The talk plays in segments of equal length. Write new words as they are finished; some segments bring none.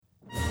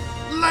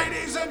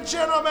Ladies and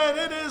gentlemen,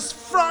 it is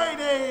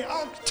Friday,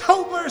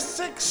 October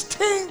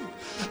 16th.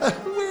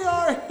 We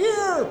are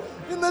here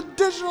in the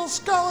Digital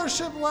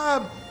Scholarship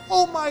Lab.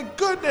 Oh my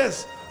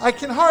goodness. I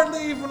can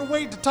hardly even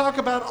wait to talk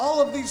about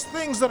all of these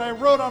things that I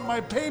wrote on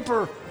my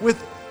paper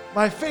with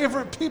my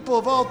favorite people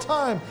of all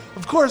time.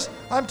 Of course,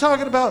 I'm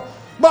talking about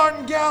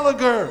Martin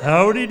Gallagher.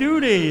 Howdy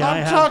doody.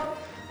 I'm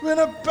talking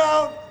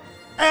about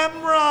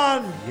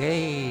Emran.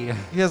 Yay.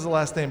 He has the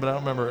last name, but I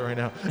don't remember it right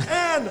now.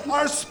 And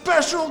our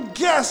special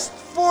guest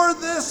for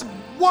this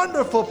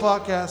wonderful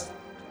podcast,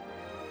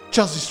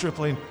 Chelsea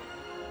Stripling.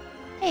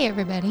 Hey,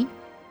 everybody.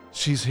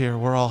 She's here.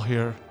 We're all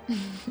here.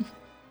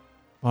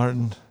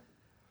 Martin.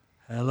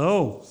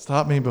 Hello.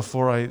 Stop me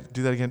before I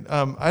do that again.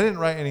 I didn't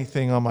write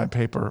anything on my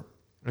paper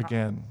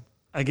again.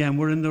 Again,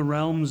 we're in the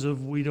realms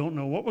of we don't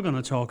know what we're going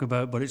to talk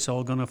about, but it's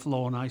all going to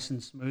flow nice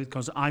and smooth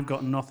because I've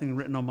got nothing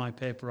written on my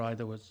paper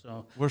either.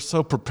 So we're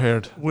so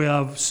prepared. We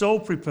are so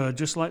prepared,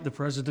 just like the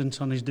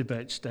president on his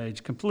debate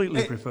stage,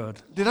 completely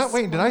prepared. Did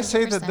I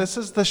say that this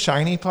is the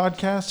Shiny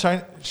podcast?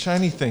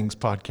 Shiny Things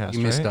podcast,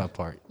 You missed that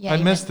part. Yeah, I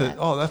you missed it. that.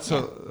 Oh, that's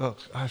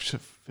I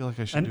should feel like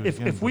I should do it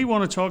again. If we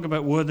want to talk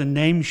about where the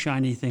name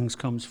Shiny Things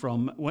comes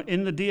from,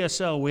 in the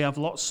DSL we have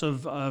lots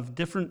of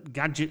different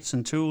gadgets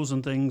and tools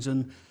and things,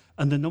 and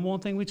the number one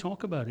thing we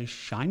talk about is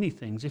shiny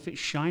things. If it's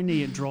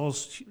shiny, it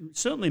draws,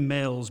 certainly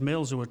males.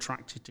 Males are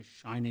attracted to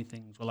shiny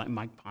things. We're like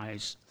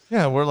magpies.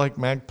 Yeah, we're like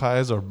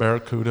magpies or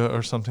barracuda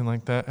or something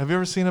like that. Have you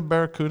ever seen a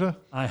barracuda?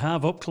 I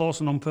have, up close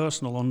and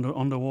personal,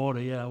 underwater,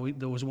 yeah.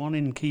 There was one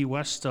in Key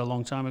West a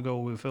long time ago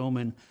we were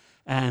filming,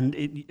 and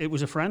it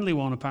was a friendly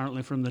one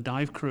apparently from the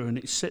dive crew, and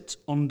it sits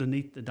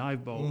underneath the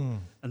dive boat.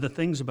 And the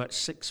thing's about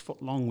 6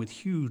 foot long with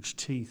huge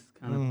teeth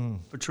kind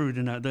of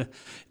protruding out.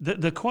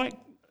 They're quite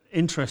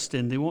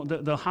interesting.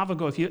 They'll have a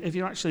go if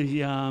you're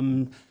actually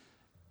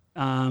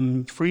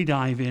free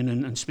diving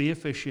and spear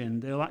fishing.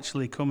 They'll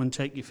actually come and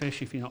take your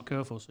fish if you're not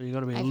careful. So you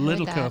got to be a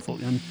little careful.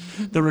 And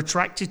they're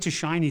attracted to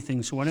shiny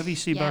things. So whenever you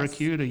see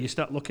barracuda, you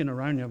start looking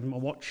around. You have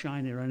what's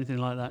shiny or anything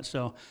like that.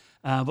 So,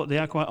 but they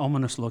are quite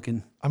ominous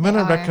looking. I'm going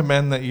to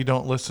recommend that you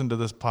don't listen to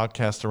this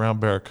podcast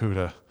around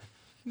barracuda.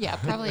 Yeah,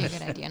 probably a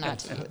good idea not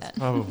to do that.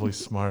 Probably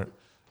smart.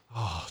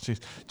 Oh, jeez.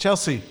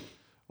 Chelsea,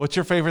 what's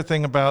your favorite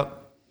thing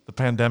about the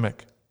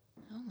pandemic?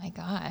 Oh my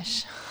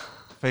gosh.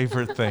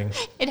 Favorite thing?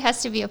 It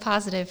has to be a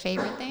positive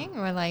favorite thing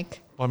or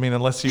like... Well, I mean,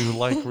 unless you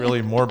like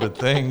really morbid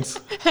things.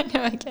 I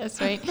know, I guess,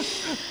 right?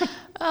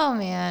 Oh,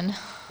 man.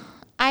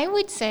 I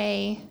would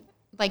say,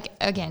 like,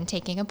 again,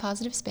 taking a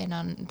positive spin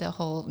on the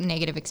whole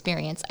negative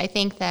experience, I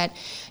think that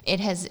it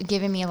has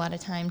given me a lot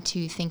of time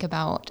to think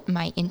about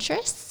my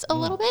interests a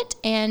little bit.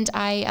 And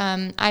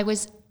I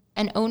was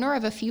an owner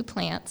of a few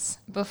plants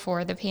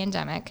before the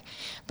pandemic,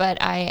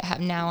 but I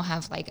now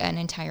have like an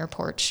entire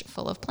porch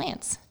full of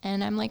plants,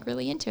 and I'm like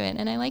really into it,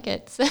 and I like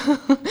it. So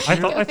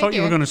I thought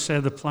you were going to say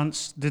the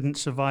plants didn't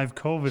survive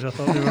COVID. I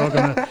thought they were all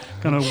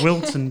going to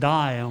wilt and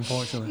die,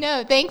 unfortunately.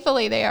 No,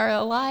 thankfully they are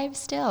alive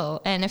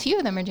still, and a few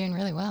of them are doing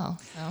really well.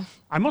 So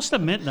I must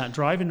admit that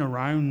driving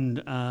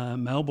around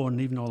Melbourne,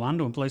 even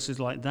Orlando and places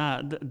like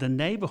that, the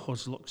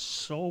neighborhoods look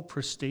so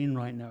pristine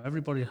right now.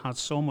 Everybody has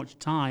so much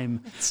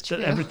time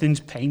that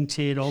everything's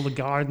painted. All the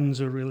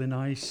gardens are really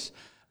nice.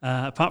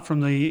 Apart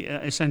from the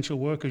essential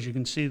workers, you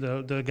can see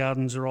the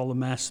gardens are all a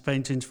mess.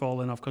 Painting's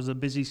falling off because they're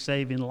busy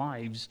saving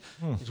lives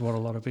is what a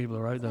lot of people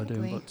are out there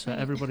doing. But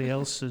everybody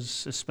else has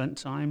spent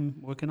time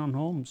working on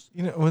homes.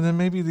 You know, well, then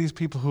maybe these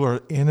people who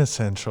are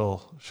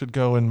inessential should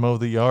go and mow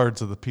the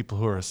yards of the people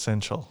who are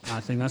essential. I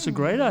think that's a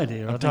great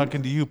idea. I'm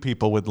talking to you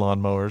people with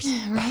lawnmowers.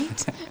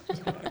 right?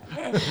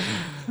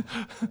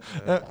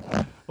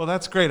 Well,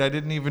 that's great. I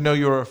didn't even know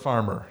you were a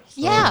farmer.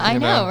 So, yeah, I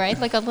know, right?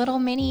 Like a little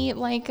mini,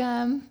 like,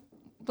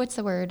 what's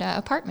the word?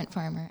 Apartment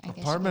farmer, I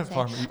guess. Apartment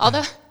farmer.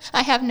 Although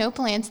I have no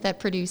plants that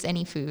produce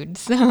any food,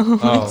 so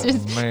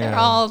they're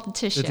all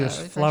to show. They're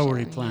just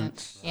flowery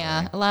plants.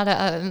 Yeah, a lot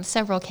of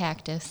several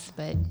cactus,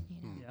 but.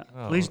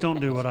 Yeah. Please don't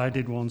do what I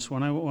did once.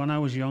 When I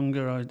was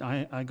younger,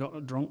 I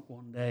got drunk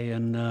one day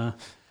and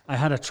I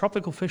had a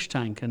tropical fish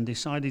tank and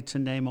decided to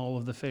name all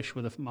of the fish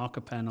with a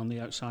marker pen on the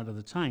outside of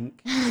the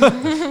tank.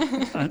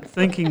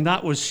 Thinking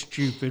that was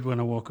stupid, when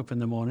I woke up in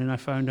the morning, I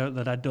found out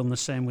that I'd done the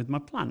same with my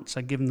plants.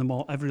 I'd given them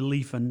all, every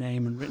leaf a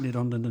name and written it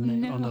under the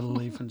name, under the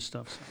leaf and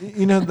stuff. So.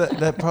 You know,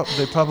 they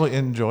probably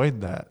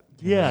enjoyed that.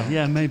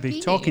 Yeah, maybe.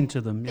 Talking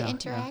to them, the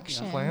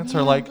interaction. Plants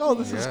are like, oh,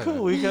 this is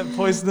cool. We got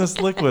poisonous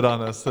liquid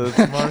on us. So it's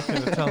marking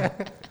to tell them,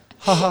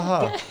 ha, ha,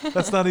 ha.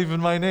 That's not even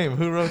my name.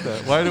 Who wrote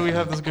that? Why do we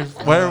have this?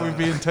 Why are we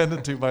being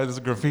tended to by this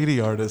graffiti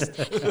artist?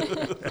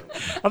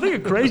 I think a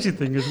crazy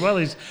thing as well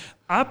is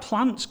our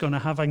plant's going to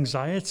have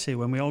anxiety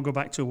when we all go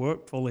back to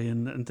work fully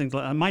and things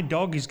like that. And my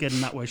dog is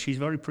getting that way. She's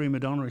very prima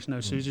donna-ish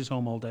now. Susie's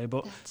home all day.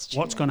 But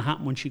what's going to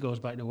happen when she goes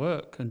back to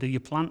work? And do your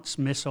plants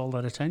miss all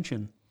that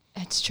attention?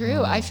 It's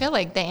true. I feel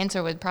like the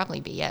answer would probably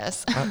be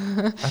yes.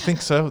 I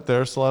think so.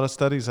 There's a lot of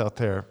studies out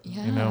there.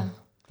 Yeah. You know,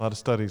 A lot of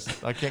studies.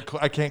 I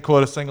can't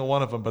quote a single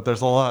one of them, but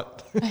there's a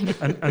lot.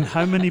 And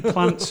how many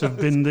plants have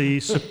been the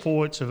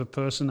supports of a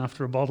person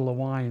after a bottle of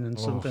wine and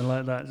something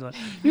like that? It's like,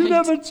 you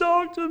never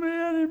talk to me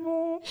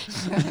anymore.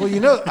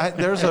 Well,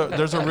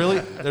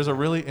 there's a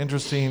really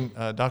interesting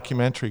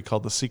documentary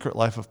called The Secret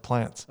Life of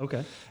Plants.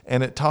 Okay.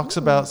 And it talks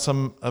about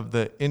some of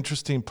the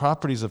interesting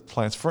properties of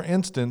plants. For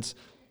instance,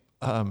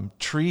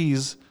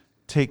 trees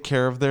take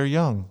care of their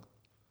young.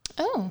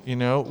 Oh.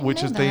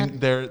 Which is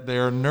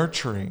they're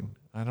nurturing.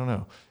 I don't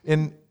know.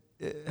 And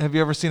have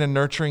you ever seen a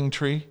nurturing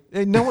tree?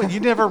 No,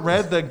 you never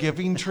read The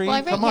Giving Tree?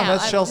 Well, Come on,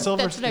 that's Shel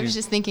Silverstein. That's what I was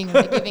just thinking of,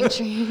 The Giving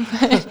Tree.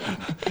 But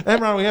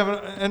Emran, we have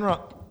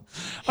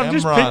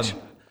Emran.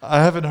 I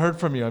haven't heard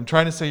from you. I'm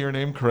trying to say your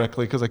name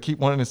correctly because I keep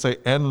wanting to say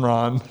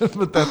Enron,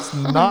 but that's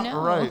not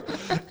right.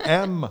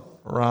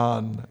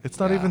 Emran. It's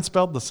not even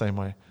spelled the same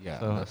way. Yeah.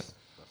 That's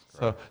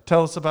so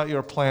tell us about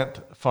your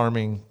plant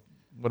farming,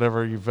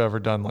 whatever you've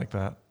ever done like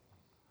that.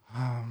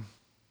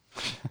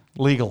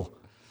 Legal.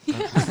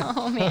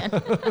 oh man.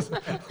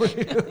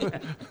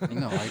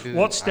 No, I didn't.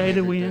 What state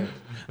are we in?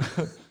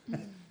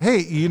 Hey,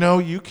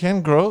 you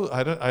can grow.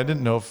 I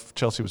didn't know if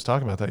Chelsea was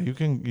talking about that. You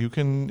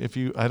can if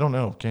you. I don't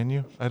know. Can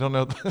you? I don't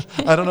know.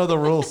 I don't know the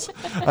rules.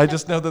 I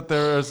just know that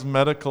there is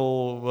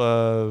medical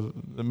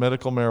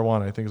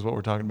marijuana, I think is what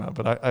we're talking about.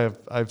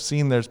 But I've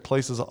seen there's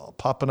places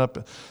popping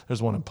up.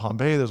 There's one in Palm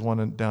Bay. There's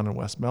one down in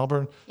West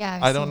Melbourne. Yeah,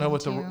 I don't know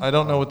what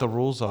the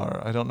rules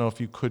are. I don't know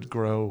if you could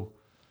grow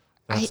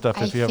that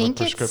stuff if you have a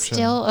prescription.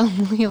 I think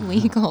it's still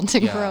illegal to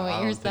grow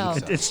it yourself.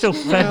 So. It's still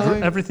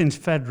everything's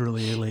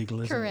federally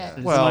illegal, isn't Correct. it?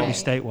 It's Well- like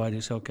statewide,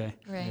 it's okay.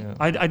 Right. Yeah.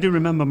 I do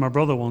remember my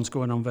brother once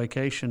going on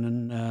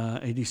vacation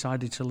and he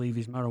decided to leave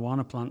his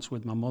marijuana plants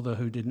with my mother,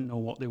 who didn't know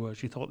what they were.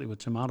 She thought they were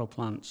tomato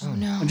plants. Oh,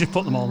 no. And just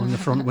put them all in the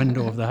front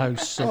window of the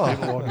house so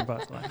people walking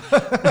past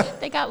like,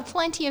 They got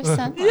plenty of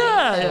sunlight.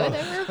 Yeah. So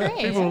they were great.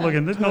 people were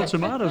looking, there's no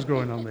tomatoes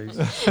growing on these.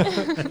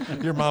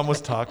 Your mom was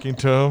talking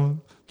to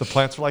him. The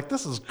plants were like,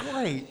 "This is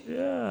great."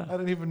 Yeah. I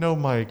didn't even know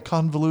my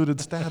convoluted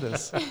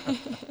status.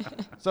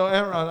 So,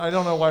 Emran, I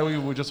don't know why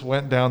we just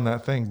went down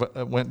that thing,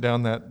 but went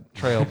down that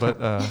trail.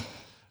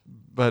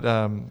 But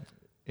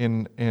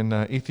in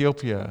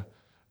Ethiopia,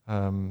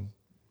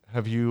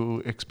 have you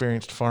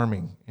experienced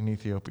farming in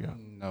Ethiopia?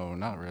 No,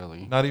 not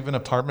really. Not even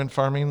apartment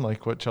farming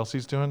like what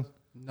Chelsea's doing?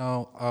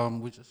 No,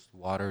 we just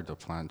water the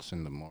plants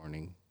in the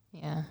morning.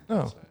 Yeah.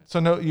 No. So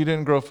no, you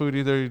didn't grow food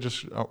either. You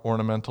just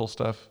ornamental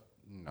stuff.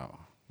 No.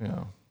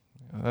 Yeah.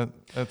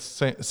 That's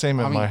same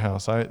at my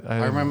house. I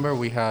remember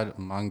we had a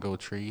mango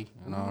tree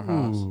in our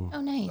house.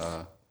 Oh, nice.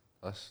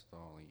 That's the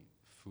only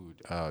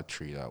food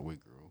tree that we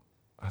grew.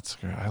 That's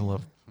great.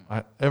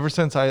 Ever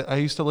since I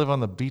used to live on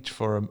the beach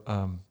for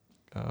I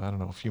don't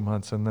know, a few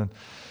months, and then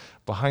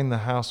behind the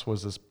house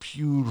was this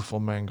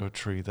beautiful mango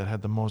tree that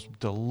had the most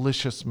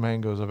delicious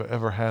mangoes I've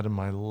ever had in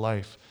my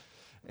life.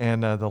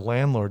 And the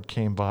landlord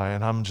came by,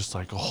 and I'm just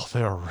like, "Oh,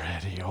 they're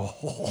ready!"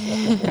 Oh,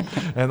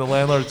 and the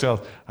landlord says,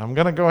 "I'm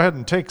gonna go ahead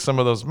and take some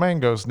of those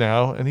mangoes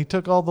now." And he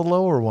took all the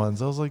lower ones.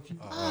 I was like,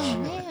 Oh,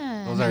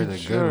 man. Those are the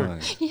good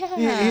ones. Yeah.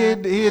 He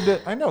had to,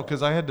 I know,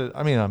 because I had to.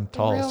 I mean, I'm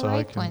tall, real so I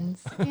ripe can.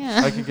 ones.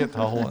 Yeah. I could get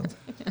tall ones.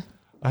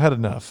 I had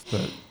enough,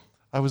 but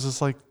I was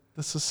just like,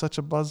 "This is such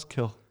a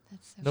buzzkill."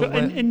 That's so No So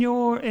way. in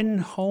your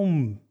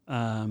in-home,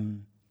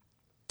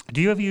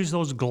 do you ever use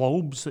those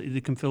globes that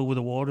they can fill with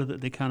the water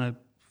that they kind of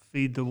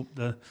feed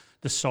the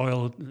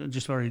soil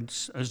just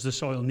as the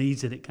soil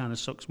needs it, it kind of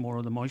sucks more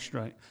of the moisture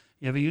out?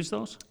 You ever use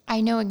those?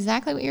 I know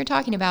exactly what you're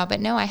talking about, but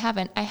no, I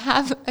haven't. I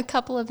have a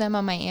couple of them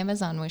on my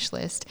Amazon wish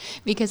list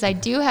because I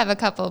do have a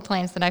couple of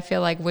plants that I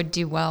feel like would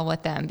do well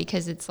with them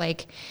because it's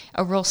like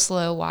a real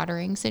slow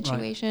watering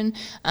situation.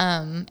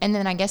 And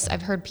then I guess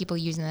I've heard people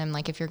using them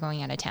like if you're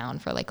going out of town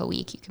for like a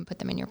week, you can put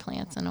them in your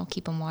plants and it'll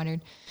keep them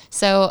watered.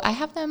 So I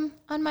have them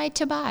on my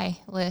to buy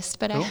list,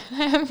 but I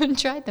haven't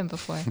tried them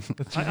before.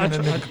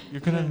 You're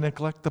gonna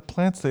neglect the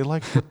plants. They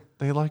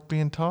like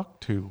being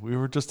talked to. We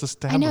were just I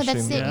establishing. know,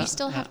 that's it. Yeah. You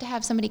still have to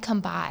have somebody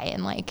come by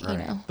and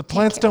The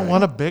plants don't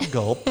want a big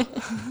gulp.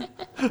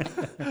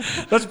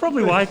 That's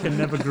probably why I can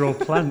never grow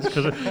plants,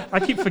 because I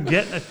keep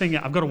forgetting a thing.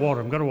 I've got to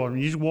water them,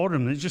 You just water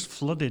them, and it's just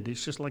flooded.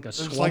 It's just like a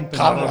It's swamp. like,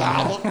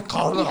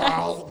 cut it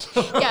out.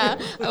 Yeah,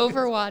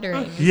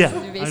 overwatering. Yeah,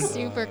 It'd be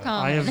super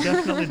common. I have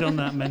definitely done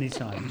that many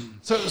times.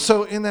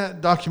 So in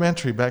that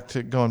documentary,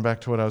 going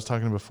back to what I was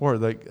talking before,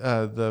 like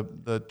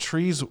the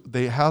trees,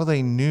 how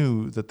they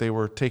knew that they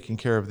were taking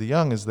care of the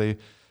young is they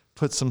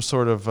put some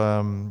sort of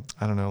I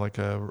don't know, like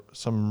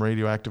some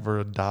radioactive or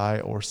a dye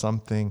or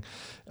something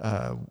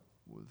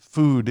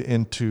food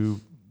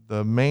into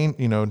the main,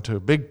 into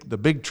the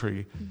big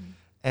tree,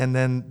 and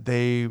then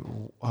they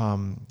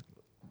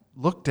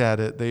looked at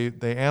it.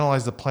 They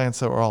analyzed the plants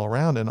that were all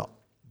around, and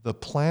the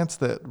plants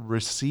that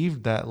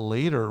received that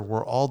later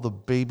were all the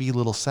baby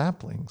little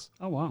saplings.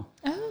 Oh, wow.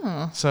 Oh.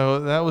 So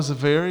that was a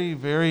very,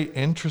 very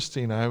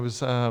interesting. It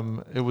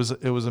was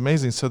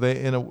amazing. So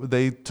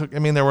they took. I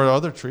mean, there were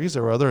other trees.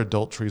 There were other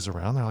adult trees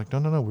around. They're like,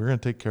 no, we're going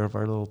to take care of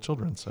our little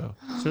children. So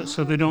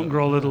they don't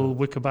grow little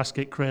wicker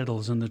basket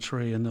cradles in the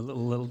tree, and the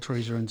little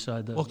trees are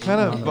inside the. Well, kind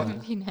of.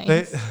 That'd be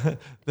nice.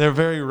 They're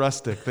very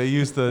rustic. They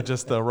use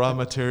just the raw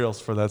materials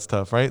for that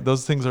stuff, right?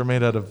 Those things are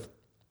made out of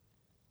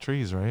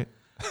trees, right?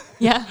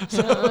 Yeah, it's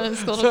a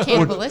little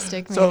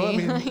cannibalistic, maybe. So, I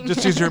mean,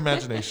 just use your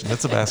imagination.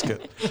 It's a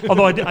basket.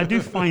 Although I do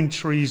find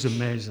trees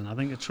amazing. I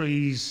think the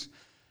trees,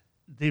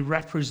 they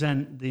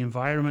represent the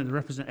environment, they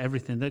represent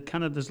everything.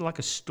 There's like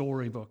a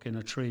storybook in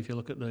a tree. If you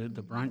look at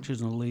the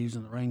branches and the leaves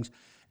and the rings,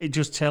 it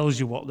just tells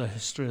you what the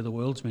history of the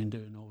world's been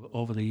doing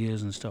over the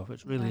years and stuff.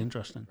 It's really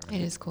interesting.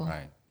 It is cool.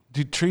 Right.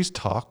 Do trees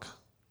talk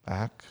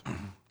back?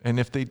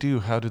 And if they do,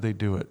 how do they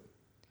do it?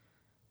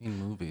 In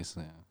movies,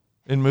 yeah.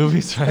 In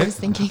movies, right? I was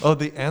thinking. Oh,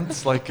 the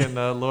ants, like in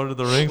Lord of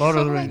the Rings. Lord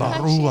of the Oh my Rings. gosh,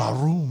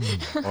 Baru,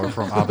 yes. arum. Or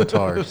from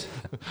Avatars.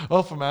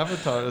 Oh, from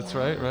Avatar. That's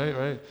right.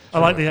 I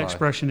like the Fly.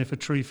 expression, if a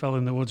tree fell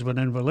in the woods, would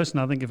anybody listen?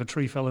 I think if a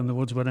tree fell in the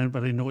woods, would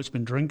anybody know it's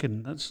been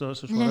drinking? That's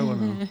just what I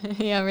want to know.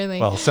 Yeah, really.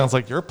 Well, sounds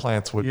like your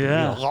plants would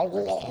Yeah.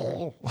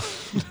 be.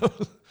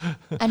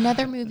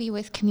 Another movie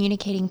with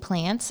communicating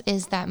plants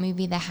is that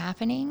movie, The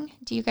Happening.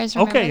 Do you guys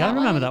remember Okay, that I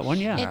remember one? that one,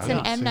 yeah. It's Yeah, an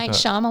I've M. seen Night that.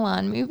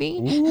 Shyamalan movie.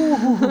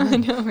 I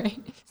know, right?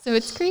 So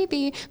it's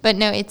creepy. But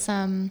no, it's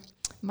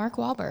Mark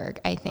Wahlberg,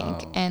 I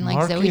think, and like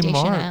Marky Zooey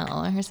Mark.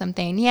 Deschanel or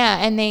something. Yeah,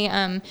 and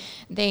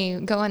they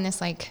go on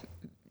this like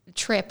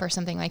trip or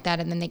something like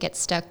that, and then they get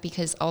stuck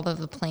because all of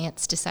the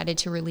plants decided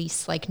to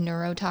release like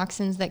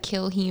neurotoxins that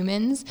kill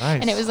humans.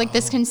 Nice. And it was like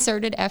this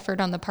concerted effort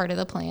on the part of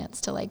the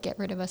plants to like get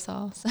rid of us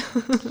all. So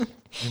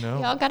You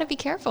know? y'all got to be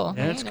careful.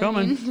 Yeah, it's man.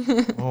 I mean,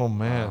 coming. Oh,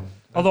 man.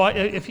 Although,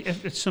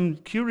 if it's some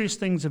curious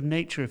things of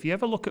nature, if you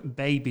ever look at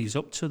babies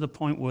up to the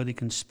point where they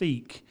can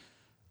speak,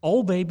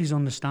 all babies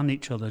understand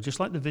each other. Just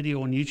like the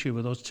video on YouTube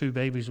where those two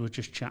babies were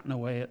just chatting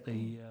away at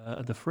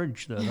the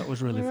fridge there. That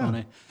was really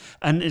funny.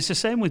 And it's the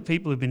same with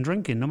people who've been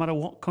drinking. No matter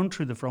what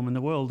country they're from in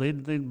the world, they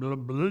blah, blah,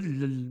 blah,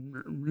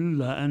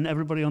 blah, and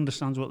everybody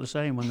understands what they're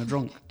saying when they're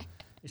drunk.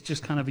 It's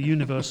just kind of a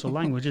universal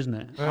language, isn't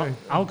it? Right.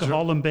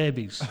 Alcohol and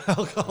babies.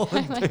 Alcohol I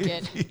and like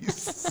it.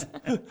 babies.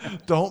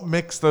 Don't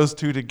mix those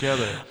two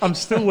together. I'm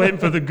still waiting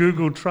for the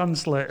Google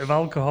Translate of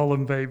alcohol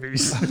and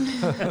babies.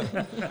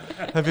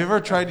 Have you ever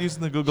tried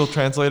using the Google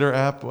Translator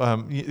app?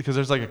 Because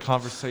there's like a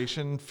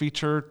conversation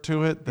feature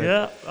to it. That,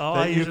 Yeah. Oh,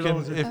 I that you use it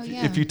all can, the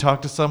time. if you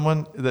talk to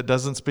someone that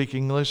doesn't speak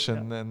English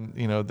and then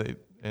you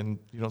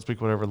don't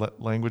speak whatever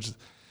language,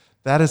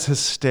 that is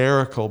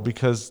hysterical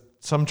because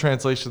some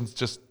translations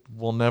just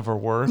will never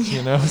work.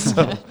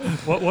 So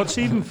What's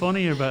even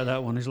funnier about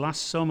that one is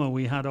last summer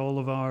we had all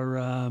of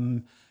our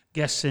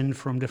guests in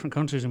from different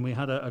countries, and we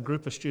had a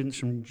group of students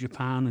from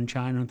Japan and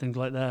China and things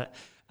like that.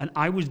 And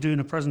I was doing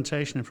a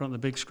presentation in front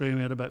of the big screen.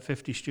 We had about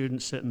 50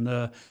 students sitting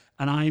there,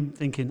 and I'm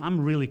thinking, I'm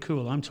really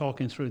cool. I'm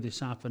talking through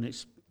this app, and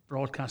it's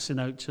broadcasting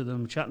out to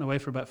them, chatting away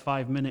for about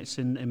 5 minutes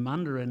in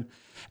Mandarin.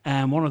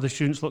 And one of the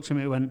students looked at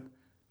me and went,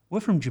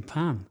 "We're from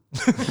Japan."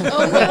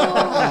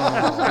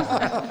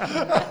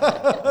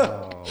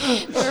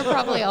 We're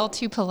probably all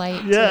too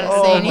polite Yeah,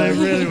 to say they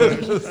anything. really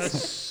were.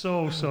 That's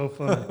so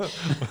funny.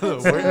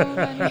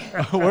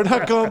 we're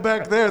not going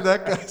back there.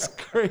 That guy's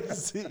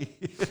crazy.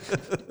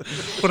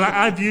 But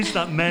I've used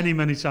that many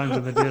times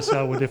in the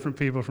DSL with different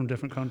people from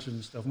different countries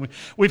and stuff. And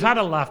we've had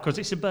a laugh because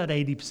it's about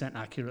 80%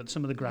 accurate.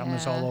 Some of the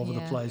grammar's all over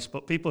the place.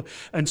 But people,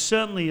 and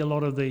certainly a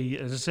lot of the,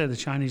 as I say, the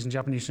Chinese and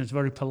Japanese students are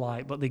very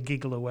polite, but they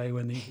giggle away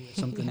when they hear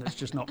something that's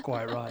just not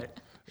quite right.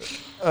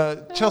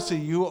 Chelsea,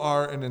 you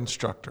are an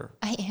instructor.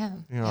 I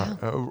am. You are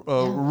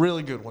a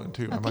really good one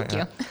too. I might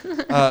thank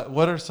add.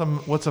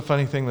 What's a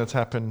funny thing that's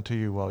happened to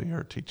you while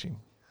you're teaching?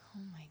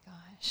 Oh my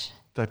gosh.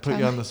 Did I put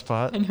you on the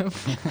spot? I know.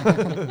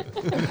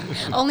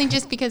 Only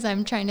just because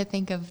I'm trying to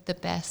think of the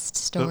best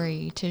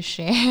story to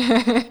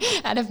share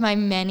out of my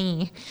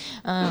many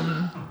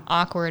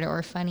awkward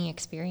or funny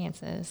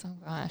experiences. Oh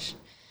gosh.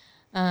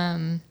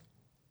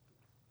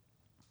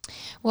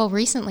 Well,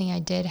 recently I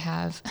did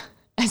have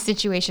a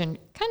situation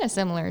kind of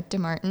similar to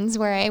Martin's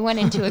where I went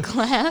into a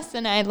class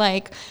and I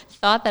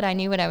thought that I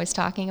knew what I was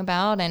talking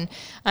about, and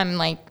I'm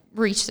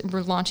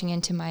launching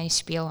into my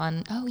spiel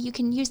on, you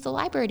can use the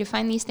library to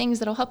find these things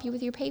that'll help you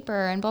with your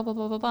paper and blah, blah,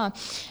 blah, blah, blah.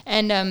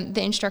 And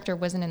the instructor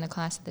wasn't in the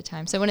class at the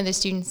time. So one of the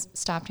students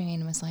stopped me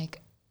and was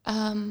like,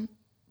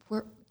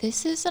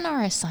 this isn't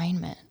our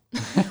assignment.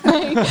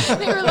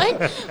 They were like,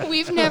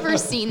 we've never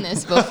seen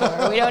this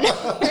before. We don't know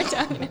what you're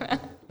talking about.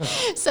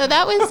 So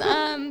that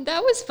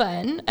was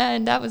fun,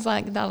 and that was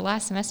like the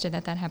last semester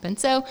that happened.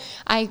 So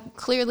I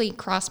clearly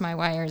crossed my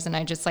wires, and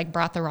I just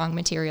brought the wrong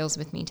materials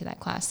with me to that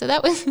class. So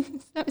that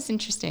was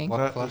interesting.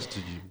 What class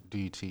do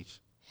you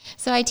teach?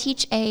 So I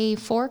teach a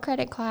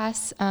 4-credit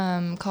class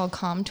called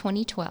COM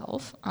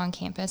 2012 on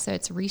campus. So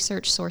it's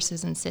Research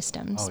Sources and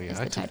Systems. Oh yeah, is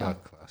I the took title.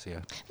 that class class,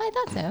 yeah. I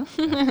thought so.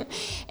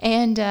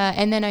 And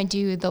then I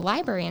do the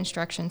library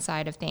instruction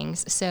side of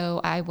things.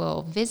 So I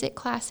will visit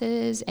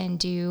classes and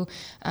do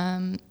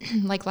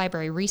like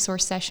library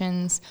resource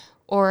sessions,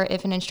 or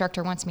if an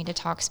instructor wants me to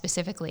talk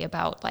specifically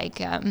about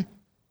like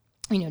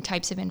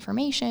types of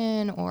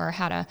information or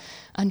how to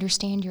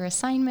understand your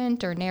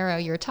assignment or narrow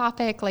your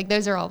topic, like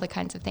those are all the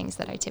kinds of things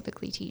that I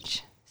typically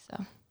teach.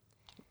 So,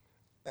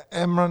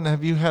 Emran,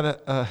 have you had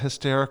a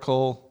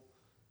hysterical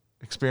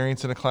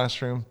experience in a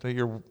classroom that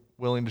you're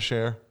willing to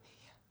share?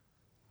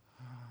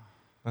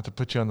 Not to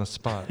put you on the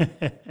spot.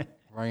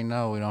 Right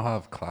now, we don't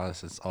have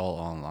class. It's all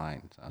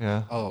online. So.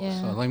 Yeah.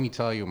 So let me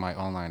tell you my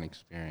online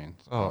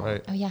experience.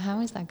 Right. Oh yeah,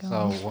 how is that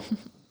going? So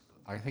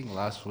I think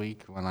last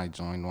week when I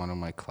joined one of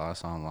my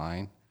class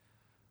online,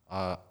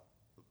 the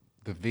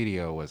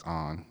video was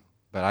on,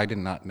 but I did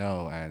not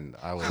know, and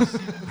I was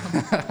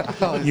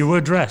You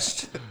were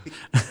dressed.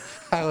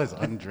 I was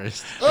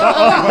undressed. I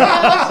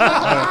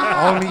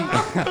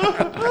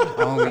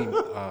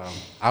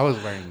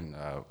was wearing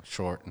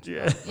short and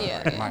stuff.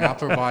 Yeah. My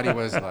upper body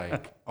was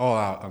like all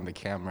out on the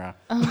camera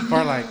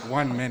for like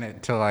 1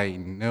 minute till I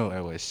knew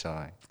it was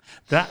showing.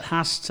 That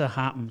has to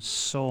happen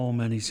so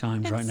many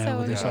times right now so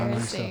with this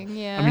online stuff. embarrassing,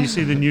 yeah. I mean, you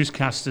see the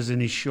newscasters in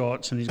his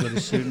shorts and he's got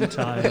his suit and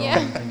tie on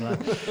and things like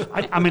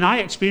that. I mean, I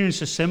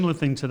experienced a similar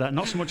thing to that,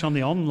 not so much on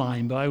the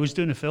online, but I was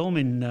doing a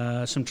filming,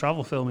 some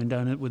travel filming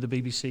down with the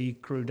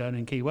BBC crew down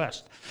in Key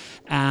West.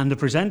 And the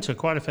presenter,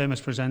 quite a famous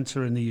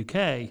presenter in the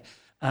UK,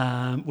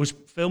 was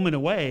filming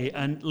away,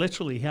 and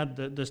literally he had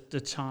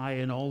the tie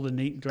and all the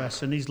neat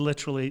dress, and he's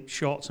literally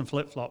shorts and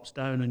flip-flops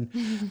down, and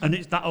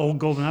it's that old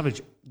golden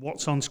average.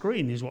 What's on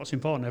screen is what's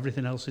important.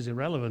 Everything else is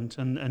irrelevant.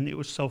 And it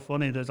was so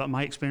funny. There's like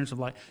my experience of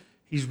like,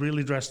 he's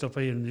really dressed up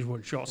here and he's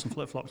wearing shorts and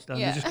flip-flops down.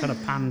 Yeah. They just kind of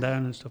pan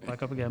down and stuff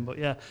back up again. But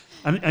yeah,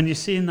 and you're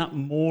seeing that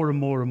more and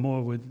more and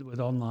more with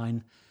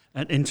online.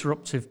 And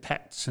interruptive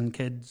pets and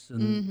kids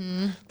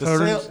and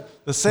The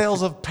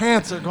sales of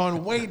pants are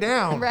going way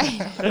down. Right.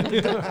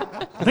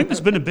 I think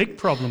there's been a big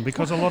problem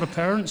because a lot of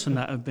parents and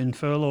that have been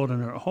furloughed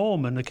and are at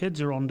home, and the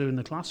kids are on doing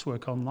the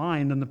classwork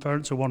online, and the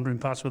parents are wandering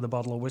past with a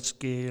bottle of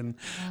whiskey and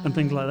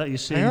things like that. You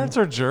see, Parents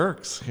are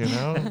jerks,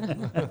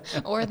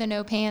 Or the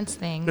no pants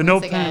thing. the no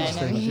once again, pants I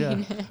things,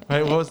 mean. yeah.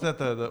 Right? What was that?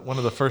 The one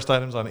of the first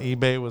items on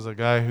eBay was a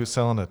guy who's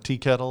selling a tea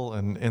kettle,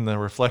 and in the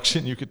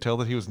reflection you could tell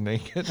that he was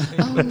naked.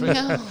 Oh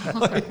no.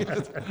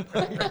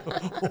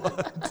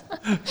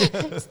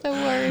 It's the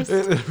worst.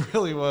 It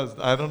really was.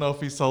 I don't know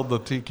if he sold the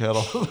tea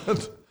kettle.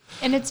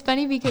 And it's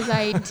funny because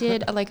I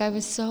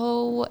was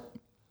so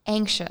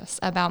anxious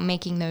about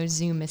making those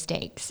Zoom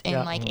mistakes in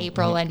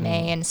April and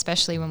May, and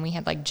especially when we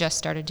had just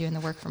started doing the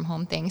work from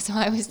home thing. So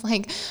I was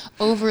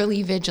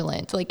overly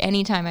vigilant. Like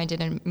anytime I did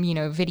a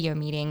video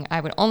meeting, I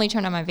would only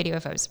turn on my video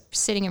if I was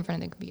sitting in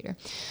front of the computer.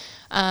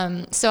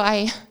 So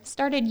I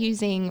started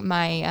using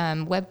my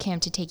webcam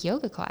to take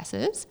yoga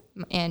classes.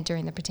 And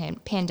during the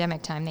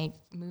pandemic time, they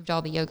moved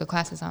all the yoga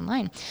classes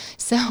online.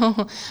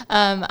 So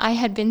I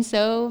had been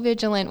so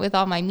vigilant with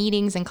all my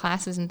meetings and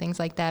classes and things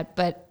like that,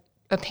 but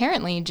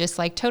apparently just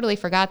totally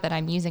forgot that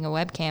I'm using a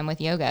webcam with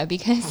yoga,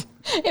 because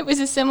it was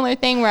a similar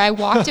thing where I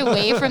walked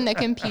away from the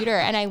computer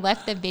and I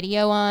left the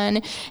video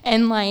on,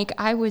 and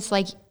I was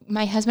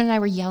my husband and I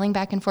were yelling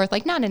back and forth,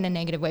 not in a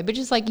negative way, but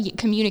just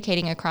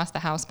communicating across the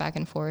house back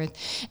and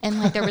forth.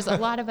 And there was a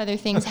lot of other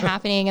things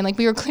happening, and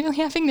we were clearly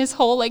having this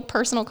whole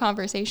personal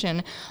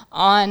conversation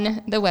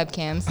on the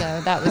webcam. So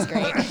that was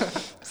great.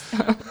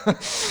 So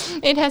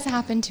it has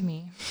happened to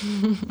me.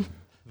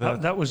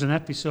 That was an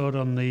episode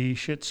on the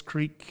Schitt's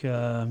Creek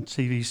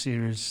TV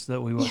series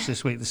that we watched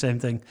this week. The same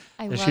thing.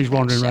 I love She's that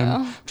wandering show.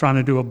 around trying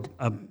to do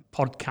a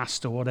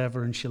podcast or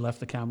whatever, and she left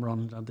the camera on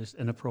and had this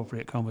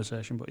inappropriate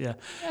conversation. But yeah,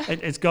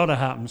 it's got to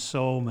happen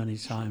so many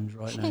times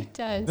right now. It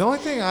does. The only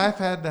thing I've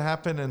had to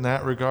happen in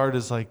that regard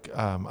is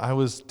I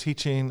was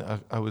teaching,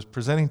 I was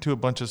presenting to a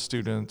bunch of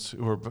students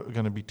who are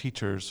going to be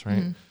teachers,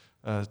 right?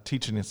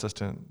 Teaching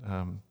assistant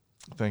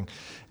thing,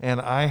 and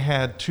I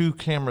had two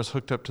cameras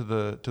hooked up to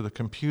the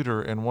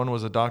computer, and one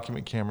was a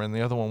document camera and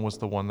the other one was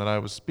the one that I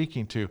was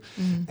speaking to,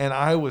 and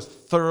I was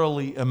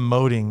thoroughly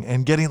emoting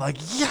and getting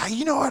yeah,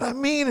 you know what I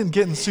mean, and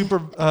getting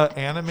super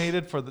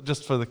animated for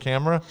the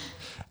camera,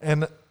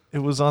 and it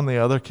was on the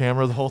other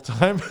camera the whole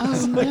time.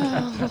 Oh,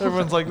 no.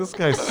 Everyone's like, this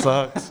guy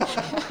sucks.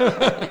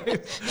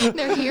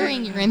 They're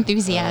hearing your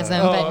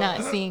enthusiasm, but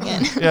not seeing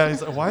it. Yeah,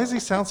 he's like, why does he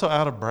sound so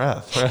out of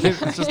breath? Right?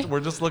 It's we're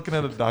just looking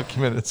at a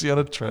document. Is he on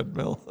a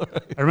treadmill?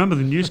 Right? I remember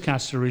the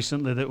newscaster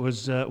recently that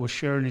was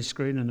sharing his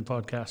screen in the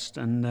podcast,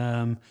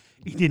 and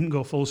he didn't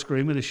go full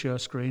screen with his share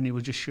screen. He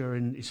was just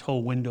sharing his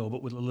whole window,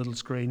 but with a little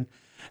screen.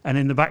 And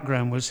in the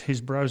background was his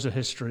browser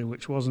history,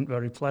 which wasn't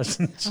very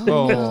pleasant.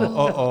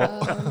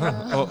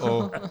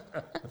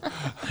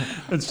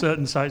 And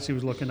certain sites he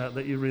was looking at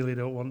that you really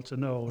don't want to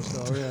know.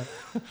 So yeah,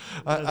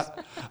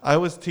 I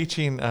was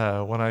teaching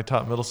when I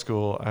taught middle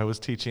school. I was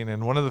teaching,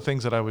 and one of the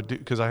things that I would do,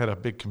 because I had a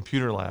big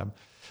computer lab,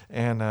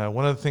 and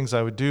one of the things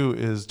I would do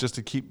is just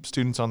to keep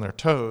students on their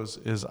toes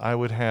is I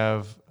would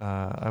have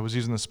I was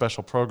using a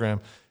special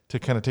program to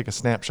kind of take a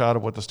snapshot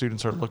of what the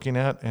students are looking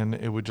at, and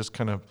it would just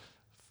kind of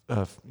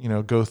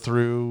go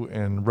through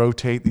and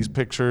rotate these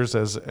pictures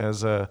as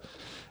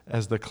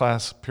the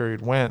class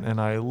period went. And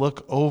I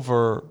look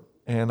over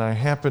and I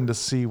happen to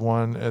see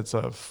one. It's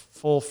a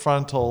full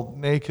frontal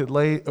naked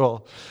lady.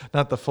 Well,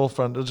 not the full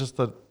frontal, just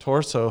the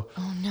torso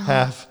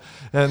half.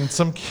 And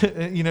some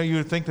kid, you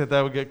would think that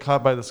would get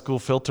caught by the school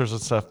filters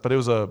and stuff, but it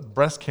was a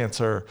breast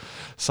cancer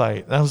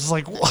site. And I was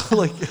like,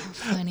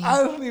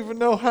 I don't even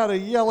know how to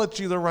yell at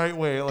you the right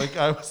way. Like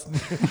I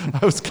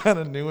was kind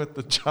of new at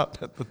the job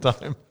at the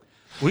time.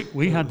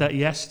 We had that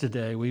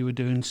yesterday. We were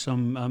doing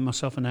some,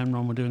 myself and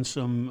Emran were doing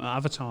some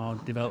avatar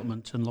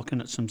development and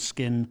looking at some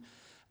skin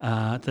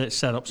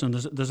setups. And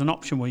there's an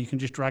option where you can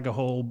just drag a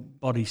whole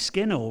body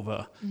skin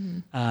over,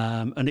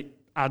 and it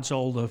adds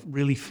all the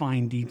really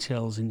fine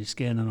details in your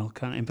skin and all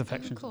kind of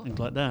imperfections and things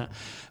like that.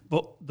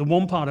 But the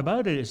one part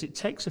about it is it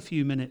takes a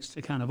few minutes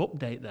to kind of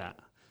update that.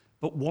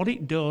 But what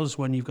it does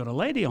when you've got a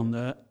lady on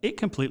there, it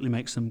completely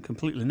makes them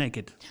completely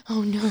naked.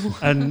 Oh, no.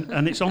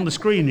 And it's on the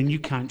screen, and you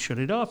can't shut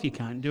it off. You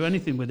can't do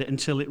anything with it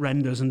until it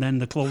renders, and then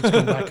the clothes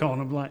come back on.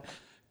 I'm like,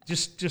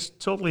 just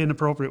totally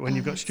inappropriate when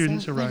you've got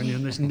students so around you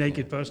and this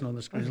naked person on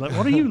the screen. It's like,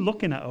 what are you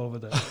looking at over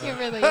there? You're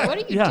really, what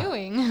are you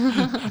doing?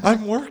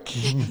 I'm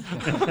working.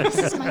 This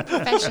is my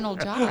professional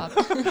job.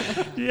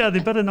 Yeah, they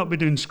better not be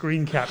doing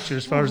screen capture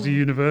as far as the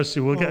university.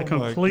 We'll get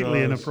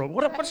completely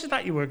inappropriate. What is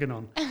that you're working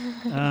on?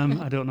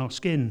 I don't know.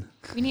 Skin.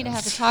 We need to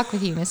have a talk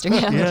with you, Mr.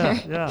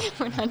 Gallagher. Yeah.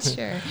 We're not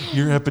sure.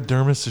 Your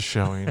epidermis is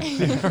showing.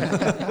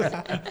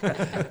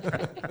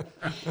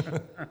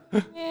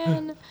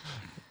 Man.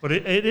 But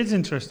it is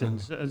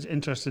interesting. It's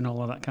interesting,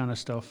 all of that kind of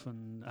stuff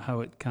and how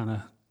it kind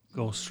of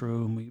goes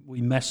through. And we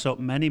mess up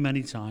many,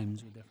 many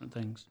times with different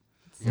things.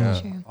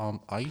 True.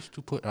 I used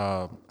to put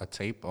a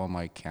tape on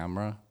my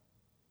camera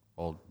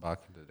back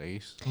in the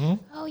days.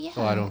 Oh, yeah.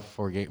 So I don't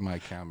forget my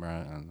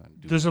camera.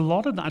 There's a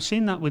lot of that. I've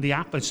seen that with the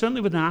Apple.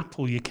 Certainly with an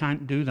Apple, you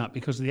can't do that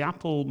because the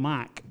Apple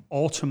Mac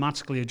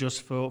automatically adjusts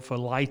for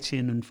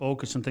lighting and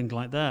focus and things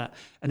like that.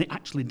 And it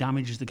actually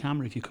damages the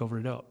camera if you cover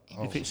it up,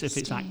 if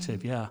it's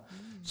active, yeah.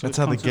 So that's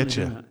how they get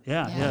you.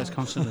 Yeah, it's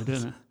constantly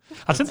doing it.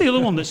 I think the other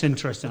one that's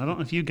interesting, I don't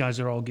know if you guys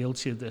are all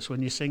guilty of this, when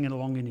you're singing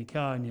along in your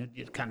car and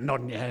you're kind of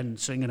nodding your head and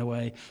singing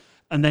away,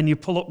 and then you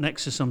pull up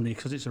next to somebody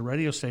because it's a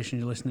radio station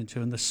you're listening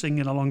to and they're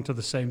singing along to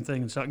the same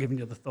thing and start giving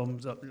you the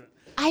thumbs up.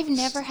 I've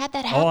never had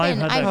that happen. I've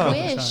had that a couple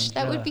I wish. times,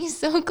 That yeah. would be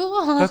so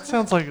cool. That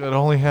sounds like it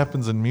only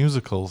happens in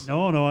musicals.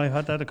 No, I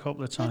had that a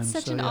couple of times.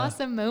 That's such an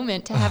awesome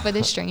moment to have with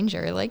a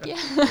stranger. Like, I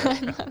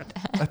love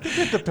that. I think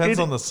it depends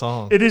on the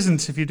song. It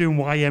isn't if you're doing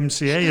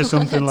YMCA or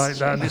something like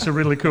that and it's a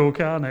really cool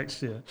car next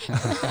to you.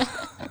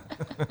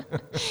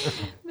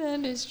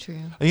 That is true.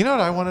 You know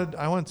what I wanted?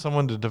 I want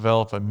someone to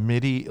develop a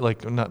MIDI,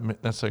 like not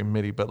necessarily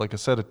MIDI, but like a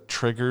set of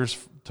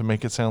triggers to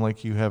make it sound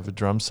like you have a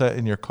drum set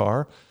in your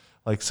car.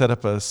 Like set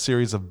up a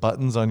series of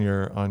buttons on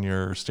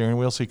your steering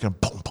wheel so you can,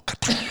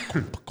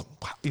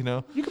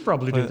 You could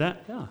probably do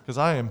that, yeah. Because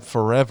I am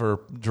forever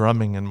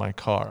drumming in my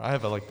car. I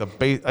have the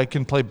bass. I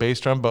can play bass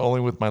drum, but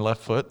only with my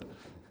left foot.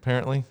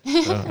 Apparently,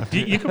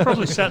 you could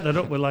probably set that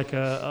up with like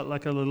a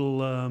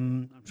little.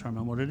 I'm trying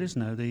to remember what it is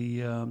now.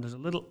 There's a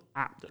little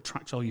app that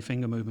tracks all your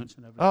finger movements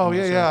and everything. Oh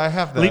yeah, I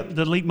have that.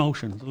 The Leap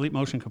Motion. The Leap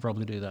Motion could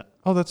probably do that.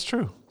 Oh, that's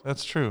true.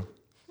 That's true.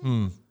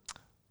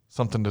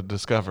 Something to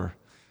discover,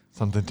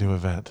 something to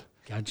invent.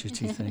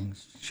 Gadgety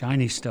things,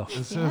 shiny stuff.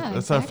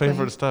 That's our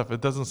favorite stuff.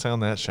 It doesn't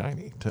sound that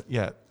shiny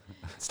yet.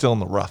 It's still in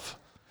the rough.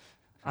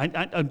 I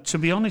to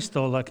be honest,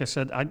 though, like I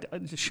said,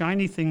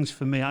 shiny things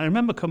for me. I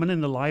remember coming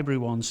in the library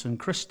once, and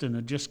Kristen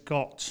had just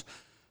got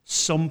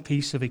some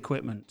piece of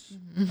equipment,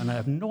 and I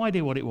have no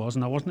idea what it was,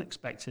 and I wasn't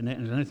expecting it,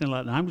 and anything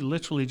like that. I was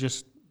literally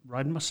just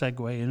riding my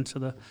Segway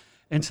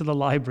into the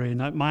library,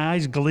 and my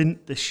eyes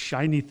glint this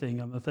shiny thing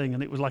on the thing,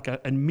 and it was like an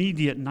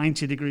immediate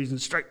 90 degrees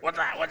and straight. What's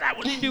that?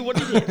 What do you do? What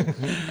do you do?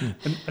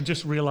 And I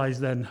just realized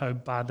then how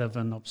bad of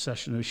an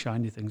obsession with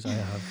shiny things I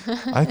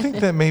have. I think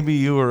that maybe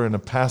you were in a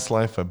past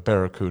life a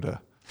barracuda.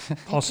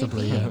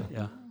 Possibly, yeah.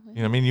 You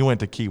know, I mean, you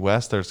went to Key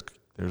West. There's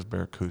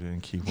barracuda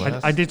in Key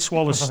West. I did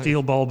swallow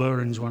steel ball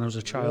bearings when I was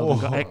a child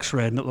and got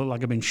X-rayed, and it looked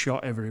like I'd been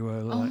shot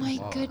everywhere. Oh my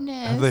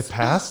goodness. Have they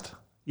passed?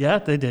 Yeah,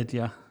 they did,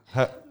 yeah.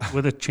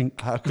 With a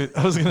chink.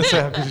 I was going to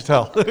say, how could you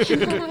tell? Oh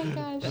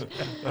my gosh.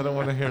 I don't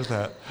want to hear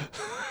that.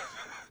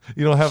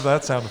 You don't have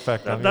that sound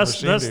effect on your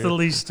machine, That's do the you?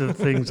 least of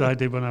things I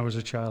did when I was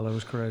a child. I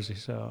was crazy,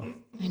 so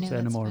I know, say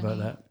no that's more funny.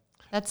 about that.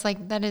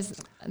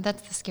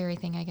 That's the scary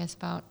thing, I guess,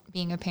 about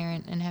being a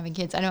parent and having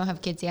kids. I don't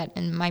have kids yet,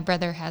 and my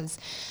brother has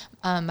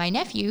my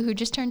nephew who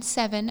just turned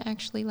 7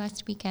 actually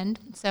last weekend.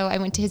 So I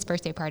went to his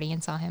birthday party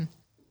and saw him.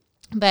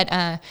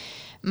 But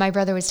my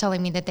brother was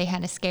telling me that they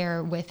had a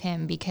scare with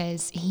him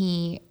because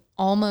he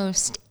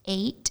almost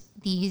ate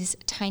these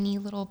tiny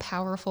little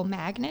powerful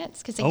magnets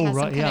because it Oh, has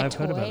right. some kind Yeah, of I've toy.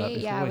 heard about that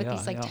before. With Yeah,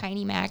 these like yeah.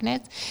 tiny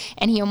magnets,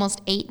 and he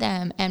almost ate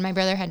them. And my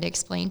brother had to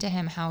explain to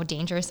him how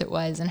dangerous it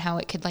was and how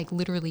it could like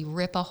literally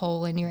rip a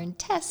hole in your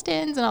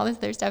intestines and all this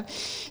other stuff.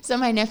 So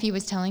my nephew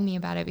was telling me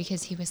about it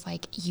because he was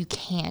like, "You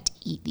can't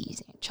eat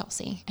these, Aunt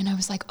Chelsea." And I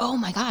was like, "Oh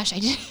my gosh, I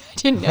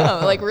didn't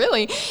know." Like,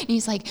 really? And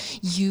he's like,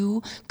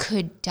 "You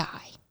could die."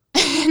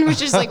 And was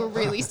just like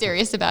really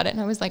serious about it. And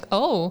I was like,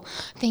 "Oh,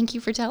 thank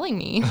you for telling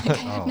me." Like, I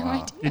had no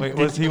idea. Wait,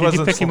 Did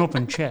you pick him up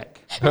and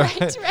check?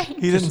 Right.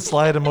 He didn't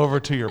slide him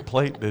over to your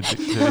plate, did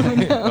he?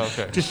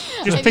 Okay. Just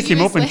And pick he him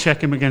was up and like-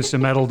 check him against the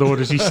metal door.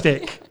 Does he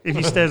stick? If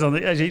he stays on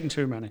he's eating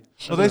too many.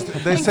 Well,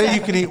 they say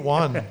you can eat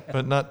one,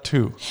 but not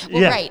two.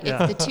 Well, Yeah, right.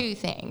 yeah. It's the two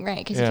thing, right?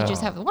 Because if Yeah. you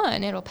just have the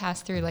one, it'll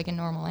pass through like a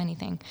normal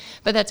anything.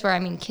 But that's where, I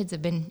mean, kids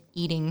have been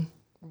eating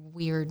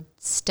weird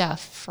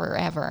stuff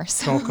forever.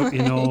 So Talk up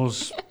your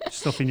nose,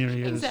 stuff in your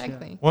ears.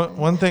 exactly.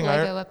 One thing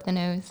Lego up the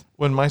nose.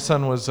 when my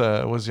son was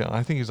young,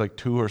 I think he was like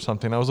 2 or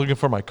something. I was looking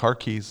for my car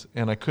keys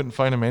and I couldn't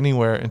find them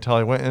anywhere until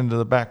I went into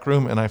the back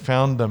room and I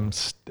found them.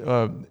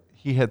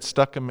 He had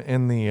stuck them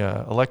in the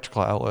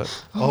electrical outlet.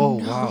 Oh,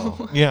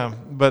 wow. Yeah,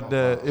 but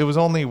it was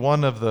only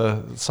one of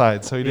the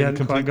sides, so he didn't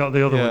hadn't quite complete. got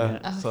the other one yeah.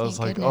 yet. Oh, So I was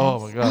thank like, oh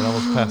my goodness. god, I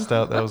almost passed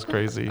out. That was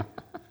crazy.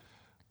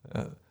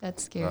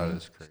 That's scary. That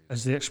is crazy.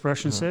 As the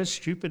expression says,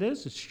 stupid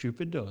is as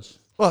stupid does.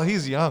 Well,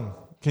 he's young.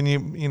 Can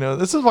you know,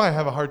 this is why I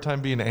have a hard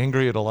time being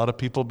angry at a lot of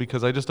people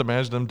because I just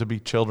imagine them to be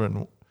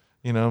children.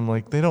 You know, I'm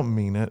like, they don't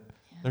mean it.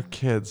 They're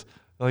kids.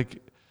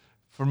 Like,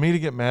 for me to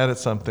get mad at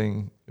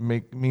something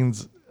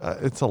means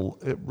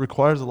it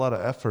requires a lot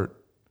of effort,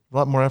 a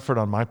lot more effort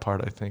on my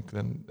part, I think,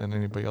 than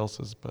anybody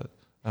else's. But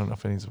I don't know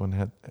if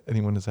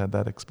anyone has had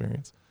that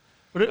experience.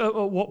 But at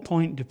what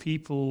point do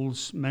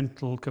people's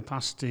mental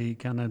capacity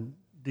kind of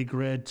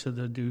degrade to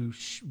do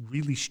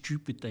really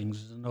stupid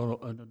things as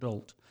an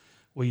adult,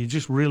 where you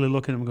just really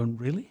look at them and going,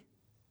 really?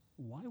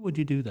 Why would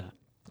you do that?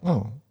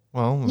 Oh,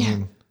 well, I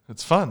mean,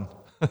 it's fun.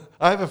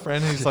 I have a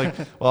friend who's like,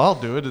 well, I'll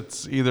do it.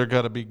 It's either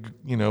got to be,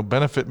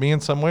 benefit me in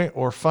some way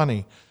or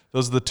funny.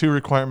 Those are the two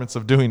requirements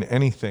of doing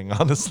anything,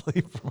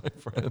 honestly, for my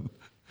friend.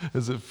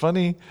 Is it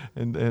funny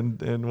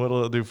and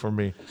what'll it do for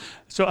me?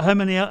 So how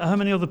many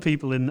other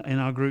people in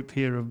our group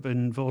here have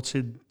been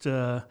voted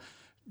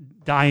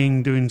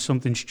dying doing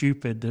something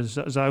stupid?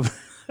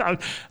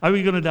 Are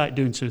we going to die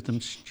doing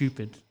something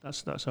stupid?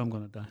 That's how I'm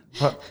going to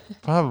die.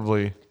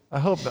 Probably. I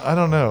hope. I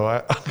don't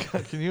know.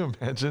 Can you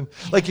imagine?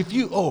 Like if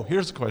you. Oh,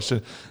 here's a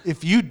question.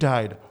 If you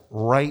died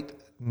right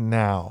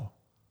now,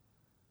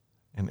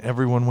 and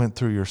everyone went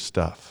through your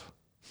stuff,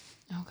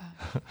 Oh,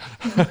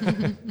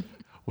 God.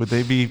 would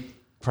they be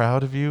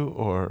proud of you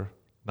or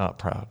not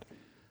proud?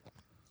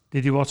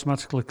 Did you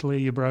automatically clear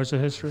your browser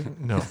history?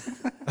 No.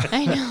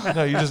 I know.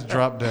 No, you just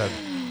drop dead.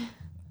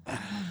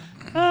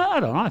 I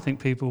don't know. I think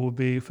people would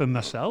be, for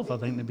myself, I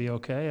think they'd be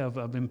okay.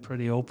 I've been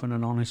pretty open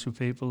and honest with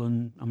people,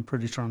 and I'm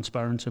pretty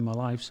transparent in my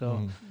life.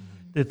 So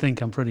they'd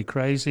think I'm pretty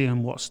crazy.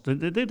 And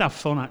they'd have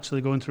fun actually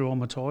going through all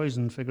my toys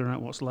and figuring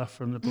out what's left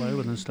for them to play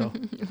with and stuff.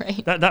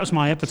 Right. That's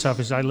my epitaph: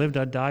 is I lived,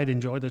 I died,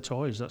 enjoyed the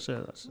toys. That's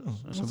it.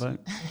 That's about.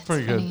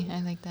 Pretty good. Funny.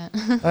 I like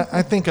that.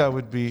 I think I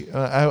would be.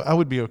 I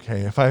would be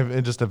okay if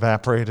it just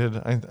evaporated.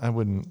 I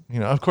wouldn't.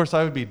 Of course,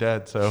 I would be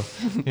dead. So,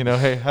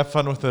 hey, have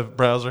fun with the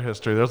browser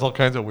history. There's all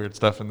kinds of weird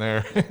stuff in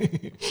there.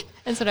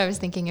 That's what I was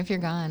thinking. If you're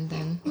gone,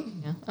 then,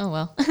 oh,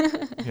 well.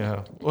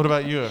 Yeah. What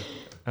about you,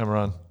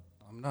 Emran?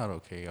 I'm not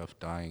okay of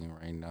dying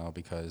right now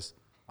because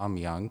I'm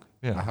young.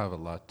 Yeah. I have a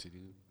lot to do,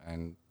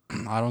 and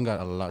I don't got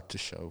a lot to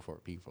show for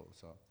people.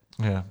 So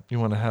Yeah, you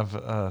want to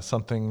have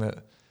something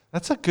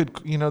that's a good.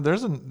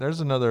 There's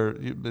another.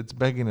 It's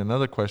begging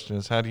another question: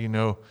 is how do you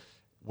know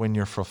when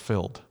you're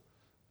fulfilled?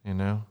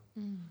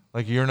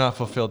 Like you're not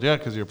fulfilled yet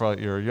because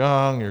you're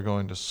young. You're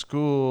going to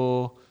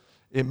school.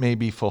 It may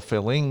be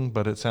fulfilling,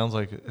 but it sounds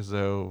like as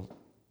though,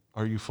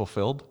 are you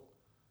fulfilled?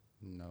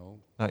 no,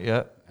 Not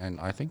yet. and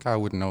I think I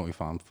would know if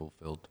I'm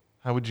fulfilled.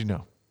 How would you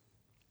know?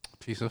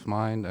 Peace of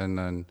mind, and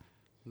then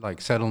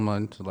like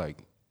settlement. Like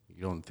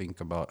you don't think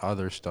about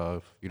other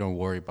stuff. You don't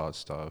worry about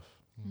stuff.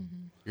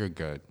 You're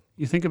good.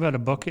 You think about a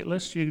bucket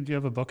list? Do you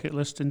have a bucket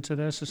list in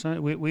today's society?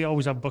 We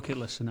always have bucket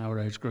lists in our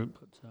age group.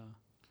 But,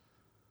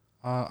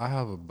 I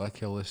have a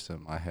bucket list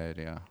in my head.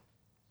 Yeah.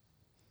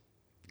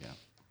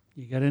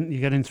 you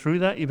getting through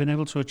that? You've been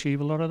able to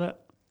achieve a lot of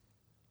that?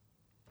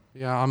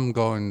 Yeah, I'm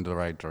going the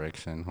right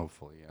direction.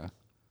 Hopefully, yeah.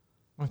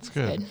 That's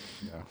good.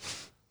 Yeah.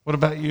 What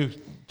about you,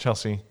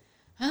 Chelsea?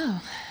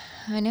 Oh,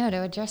 I know, to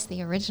address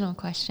the original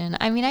question.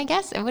 I mean, I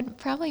guess it would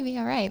probably be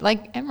all right.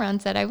 Like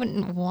Emran said, I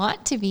wouldn't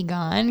want to be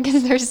gone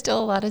because there's still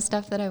a lot of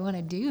stuff that I want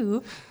to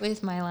do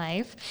with my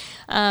life.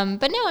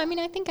 But no, I mean,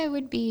 I think I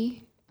would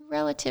be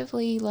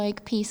relatively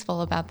like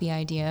peaceful about the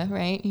idea,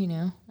 right?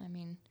 I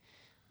mean,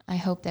 I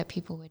hope that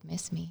people would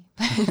miss me,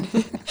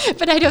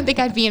 but I don't think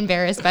I'd be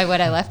embarrassed by what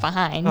I left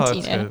behind. Oh,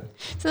 that's good.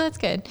 So that's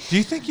good. Do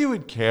you think you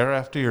would care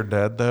after you're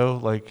dead, though?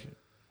 Like,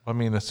 I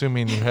mean,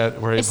 assuming you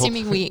were able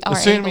Assuming we are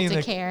assuming able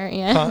to the care,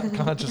 yeah.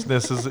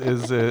 Consciousness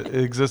is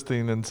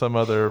existing in some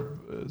other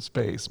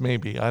space,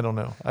 maybe. I don't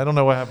know. I don't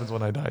know what happens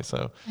when I die,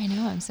 so I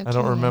know, I'm so I curious.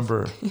 don't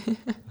remember.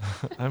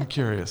 I'm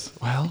curious.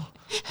 Well,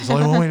 there's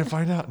only one way to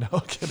find out. No,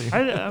 kidding.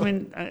 I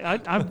mean,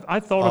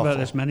 I've thought about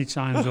this many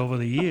times over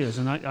the years,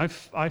 and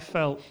I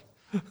felt,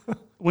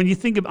 when you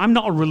think of, I'm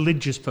not a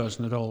religious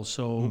person at all,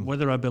 so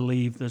whether I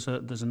believe there's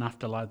an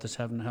afterlife, there's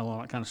heaven, hell,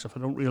 all that kind of stuff, I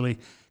don't really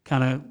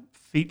kind of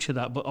feature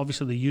that. But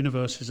obviously, the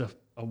universe is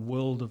a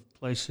world of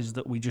places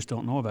that we just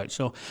don't know about.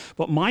 So,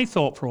 but my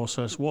thought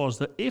process was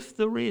that if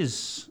there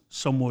is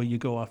somewhere you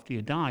go after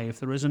you die, if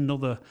there is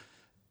another,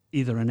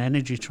 either an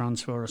energy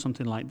transfer or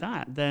something like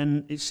that,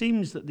 then it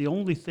seems that the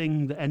only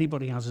thing that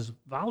anybody has as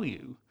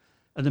value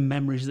are the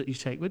memories that you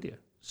take with you.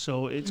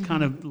 So it's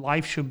kind of,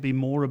 life should be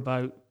more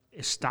about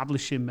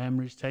establishing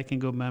memories, taking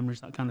good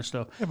memories, that kind of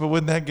stuff. Yeah, but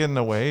wouldn't that get in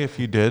the way if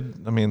you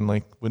did? I mean,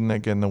 like, wouldn't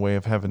that get in the way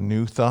of having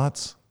new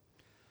thoughts?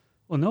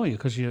 Well, no,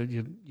 because your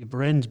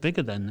brain's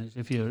bigger then.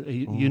 If you're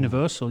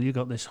universal, you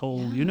got this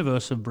whole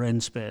universe of brain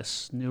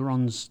space,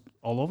 neurons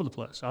all over the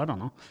place. I don't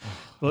know,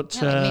 but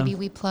Yeah, like maybe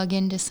we plug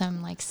into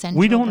some like central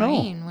we don't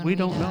brain know. when We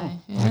don't die. know.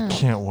 Yeah. I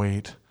can't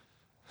wait.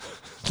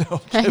 No,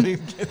 kidding.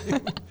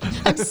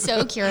 I'm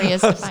so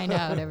curious to find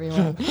out,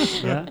 everyone.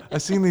 Yeah,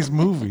 I've seen these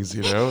movies,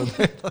 you know.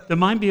 there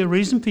might be a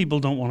reason people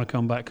don't want to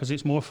come back because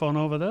it's more fun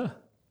over there.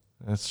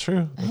 That's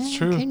true. That's Yeah,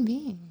 true. Could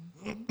be.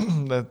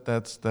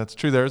 That's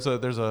true. There's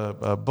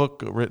a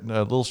book written,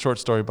 a little short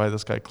story by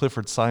this guy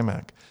Clifford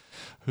Simak,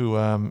 who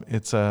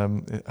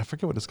I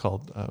forget what it's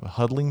called,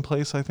 Huddling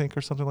Place, I think,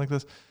 or something like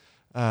this.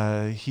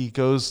 He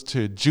goes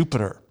to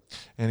Jupiter,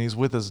 and he's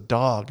with his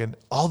dog, and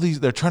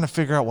they're trying to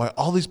figure out why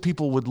all these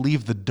people would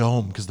leave the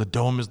dome, because the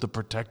dome is the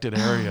protected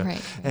area,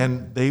 Right.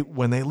 and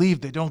when they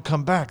leave, they don't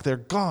come back. They're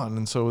gone,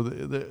 and so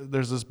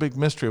there's this big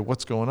mystery of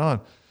what's going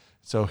on.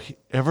 So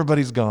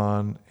everybody's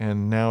gone,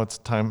 and now it's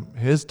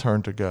his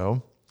turn to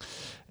go.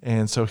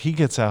 And so he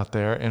gets out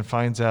there and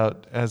finds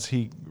out as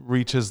he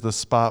reaches the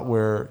spot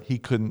where he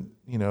couldn't,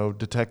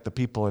 detect the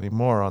people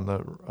anymore on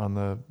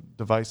the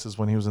devices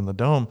when he was in the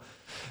dome,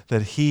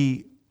 that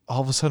he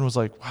all of a sudden was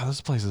like, "Wow,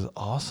 this place is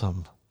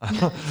awesome. I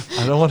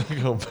don't want to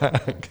go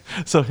back."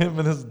 So him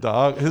and his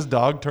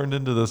dog turned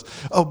into this.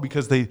 Oh,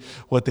 because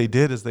what they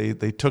did is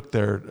they took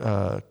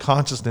their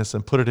consciousness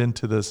and put it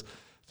into this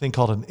thing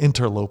called an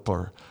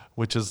interloper,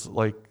 which is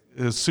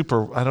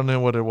super. I don't know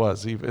what it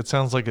was. It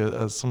sounds like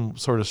some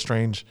sort of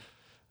strange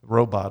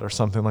robot or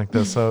something like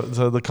this. So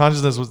the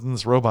consciousness was in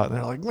this robot, and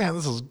they're like, "Man,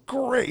 this is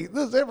great.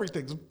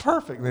 Everything's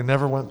perfect." And they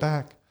never went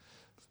back.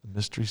 The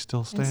mystery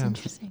still That's stands.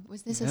 interesting.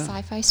 Was this a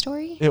sci-fi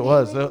story? It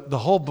was. The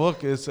whole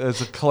book is a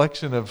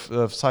collection of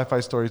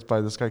sci-fi stories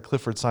by this guy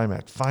Clifford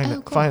Simak.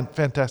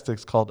 Fantastic.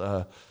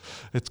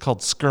 It's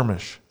called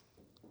Skirmish.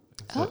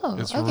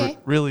 It's okay.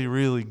 really,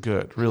 really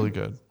good. Really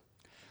good.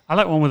 I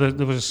like one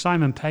there was a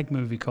Simon Pegg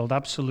movie called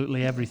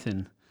Absolutely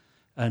Everything,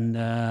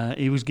 and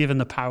he was given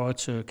the power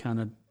to kind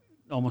of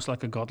almost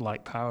like a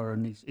godlike power,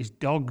 and his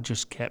dog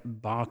just kept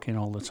barking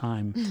all the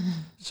time.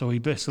 So he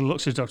basically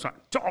looks at his dog,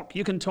 like, "Talk,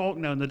 you can talk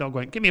now." And the dog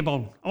went, "Give me a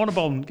bone. I want a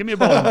bone. Give me a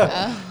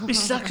bone." He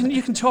said,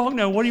 "You can talk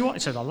now. What do you want?"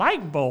 He said, "I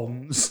like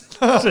bones."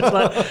 So it's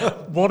like,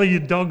 what are your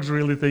dogs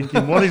really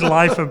thinking? What is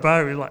life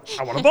about? He's like,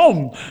 "I want a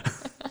bone."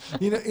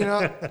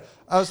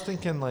 I was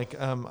thinking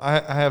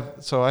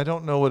I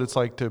don't know what it's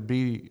like to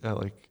be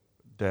like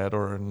dead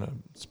or in a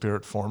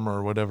spirit form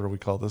or whatever we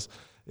call this,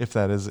 if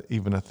that is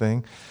even a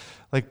thing.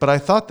 But I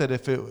thought that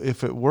if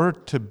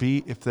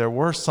there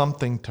were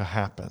something to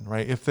happen,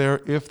 right? If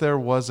there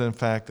was in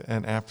fact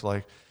an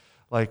afterlife,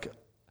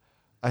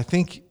 I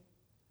think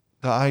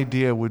the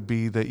idea would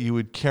be that you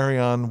would carry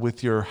on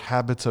with your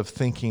habits of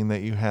thinking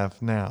that you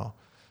have now.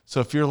 So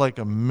if you're like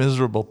a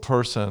miserable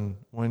person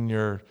when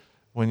you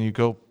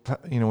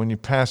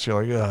pass,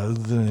 you're like, "Oh,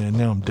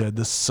 now I'm dead.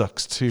 This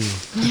sucks too."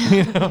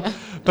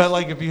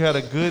 But if you had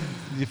a good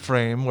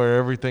frame where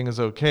everything is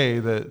okay,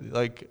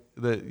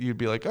 that you'd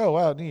be like, "Oh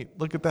wow, neat!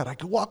 Look at that! I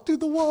can walk through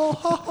the wall.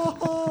 Ha ha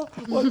ha!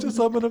 Watch this!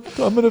 I'm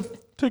gonna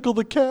tickle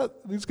the cat.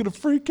 He's gonna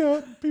freak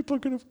out. People are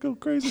gonna go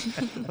crazy.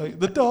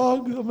 The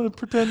dog. I'm gonna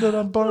pretend that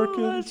I'm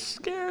barking. That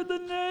scared the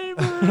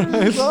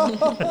neighbors.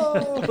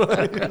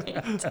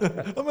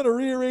 I'm gonna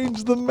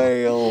rearrange the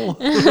mail."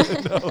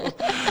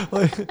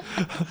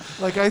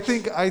 I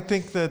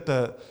think that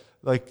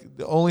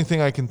the only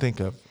thing I can think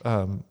of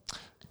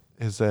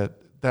is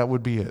that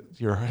would be it.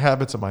 Your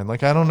habits of mind.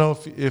 I don't know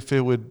if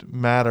it would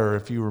matter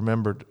if you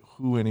remembered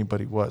who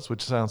anybody was,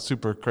 which sounds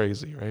super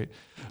crazy, right?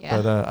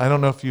 Yeah. But I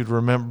don't know if you'd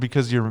remember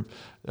because you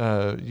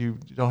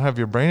don't have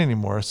your brain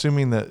anymore.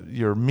 Assuming that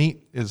your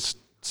meat is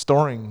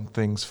storing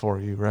things for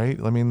you, right?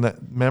 I mean,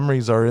 that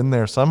memories are in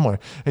there somewhere,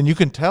 and you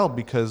can tell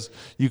because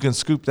you can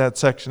scoop that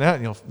section out,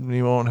 and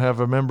you won't have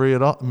a memory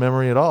at all.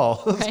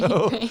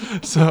 Right.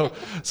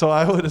 So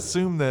I would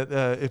assume that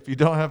if you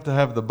don't have to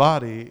have the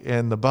body,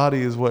 and the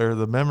body is where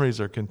the memories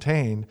are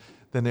contained,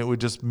 then it would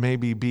just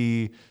maybe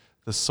be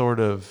the sort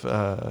of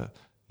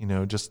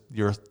just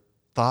your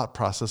thought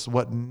process,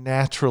 what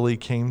naturally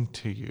came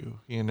to you,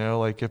 you know,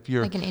 like if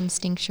you're like an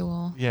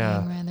instinctual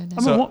Yeah. thing rather than.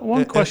 I mean,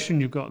 one question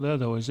you've got there,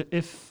 though, is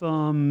if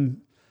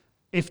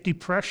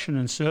depression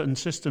and certain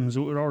systems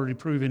that were already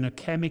proven are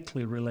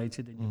chemically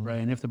related in your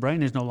brain, if the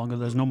brain is no longer,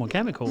 there's no more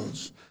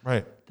chemicals,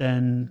 right.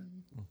 then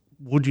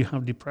would you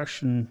have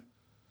depression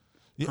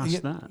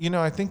past that? You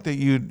know, I think that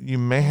you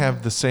may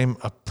have the same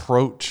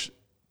approach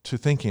to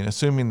thinking,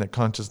 assuming that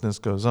consciousness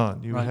goes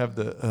on. You Right. have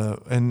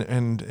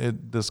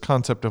this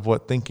concept of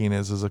what thinking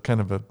is a kind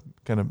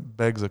of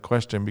begs a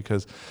question,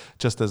 because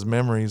just as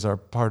memories are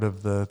part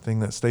of the thing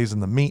that stays in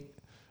the meat,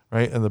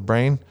 right, in the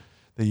brain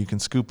that you can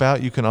scoop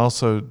out, you can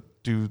also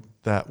do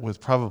that with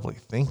probably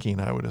thinking,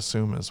 I would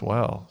assume, as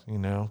well, you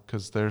know,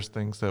 because there's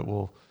things that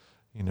will,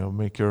 you know,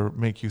 make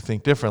you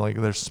think different. Like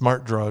there's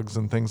smart drugs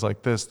and things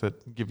like this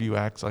that give you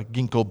acts like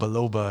ginkgo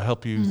biloba,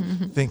 help you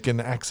think and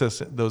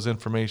access those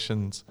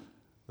informations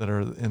that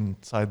are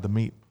inside the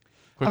meat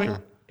quicker. I mean,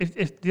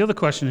 if the other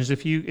question is,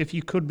 if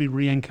you could be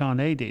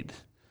reincarnated,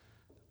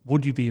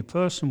 would you be a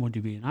person? Would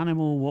you be an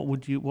animal? What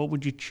would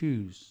you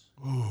choose?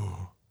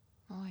 Oh,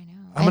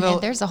 I know.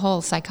 And there's a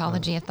whole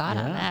psychology of thought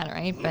on Yeah. that,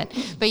 right?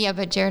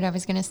 But Jared, I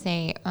was going to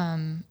say,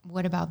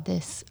 what about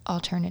this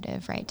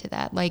alternative, right, to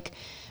that? Like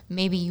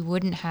maybe you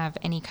wouldn't have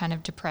any kind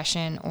of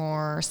depression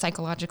or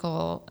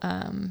psychological,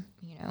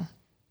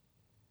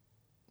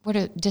 what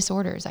are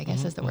disorders, I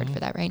guess is the word for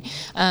that, right?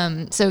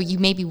 So you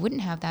maybe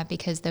wouldn't have that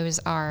because those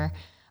are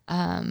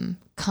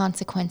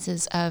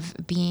consequences of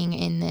being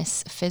in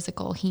this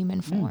physical human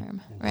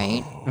form,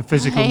 right? A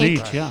physical Like,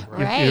 need, yeah.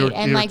 right. You're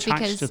And like, attached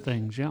because to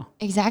things, yeah.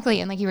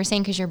 Exactly. And like you were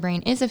saying, because your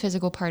brain is a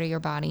physical part of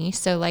your body.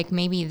 So like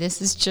maybe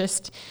this is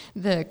just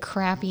the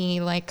crappy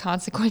like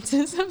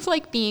consequences of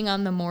like being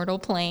on the mortal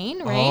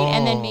plane, right?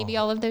 And then maybe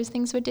all of those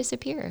things would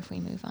disappear if we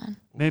move on.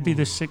 Maybe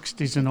the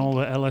 60s and all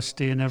the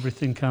LSD and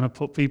everything kind of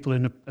put people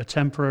in a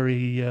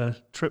temporary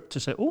trip to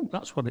say, oh,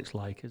 that's what it's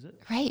like, is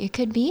it? Right. It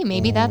could be.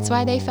 Maybe that's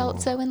why they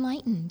felt so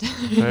enlightened.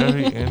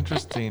 Very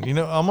interesting. You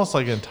know, almost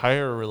like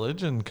entire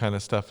religion kind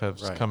of stuff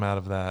has Right. come out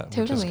of that, which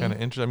is Totally. kind of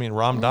interesting. I mean,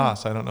 Ram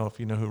Dass, I don't know if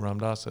you know who Ram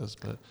Dass is,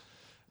 but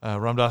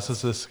Ram Dass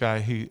is this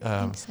guy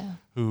think so.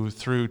 who,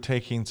 through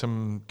taking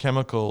some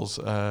chemicals,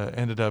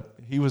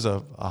 he was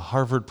a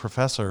Harvard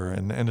professor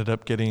and ended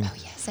up getting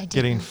Yes, I did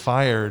getting know.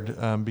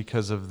 fired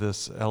because of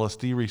this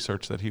LSD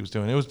research that he was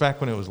doing. It was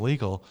back when it was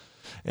legal.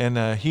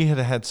 And he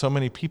had so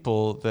many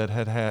people that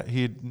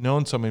he had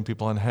known so many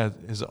people and had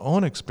his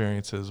own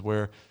experiences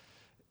where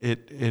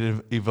it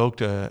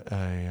evoked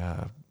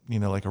a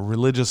like a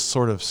religious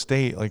sort of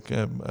state, like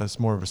it's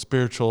more of a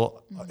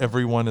spiritual,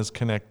 everyone is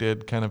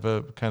connected kind of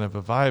a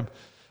vibe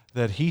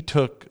that he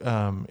took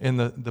in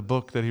the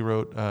book that he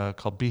wrote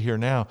called Be Here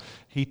Now.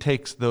 He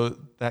takes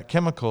that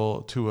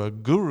chemical to a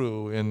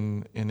guru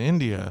in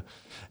India,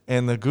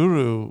 and the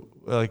guru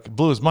like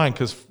blew his mind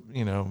because,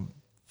 you know,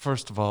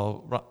 first of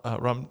all,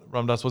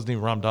 Ram Dass wasn't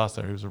even Ram Dass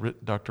there. He was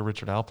Dr.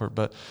 Richard Alpert.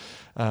 But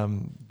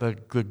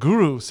the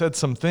guru said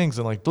some things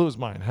and like blew his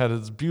mind, had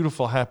this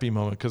beautiful, happy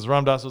moment. Because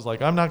Ram Dass was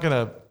like, I'm not going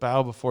to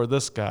bow before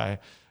this guy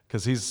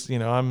because he's, you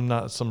know, I'm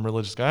not some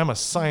religious guy. I'm a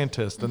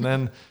scientist. And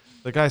then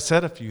the guy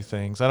said a few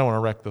things. I don't want to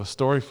wreck the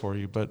story for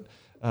you, but,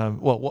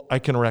 I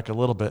can wreck a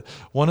little bit.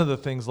 One of the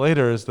things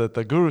later is that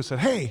the guru said,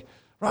 hey,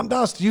 Ram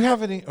Dass, do you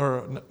have any,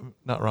 or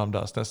not Ram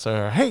Dass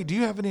necessarily, hey, do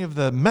you have any of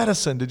the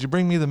medicine? Did you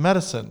bring me the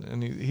medicine?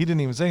 And he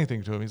didn't even say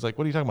anything to him. He's like,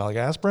 what are you talking about, like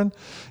aspirin?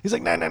 He's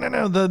like,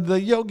 no, the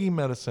yogi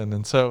medicine.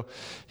 And so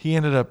he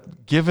ended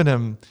up giving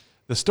him,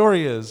 the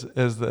story is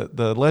that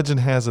the legend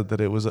has it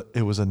that it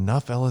was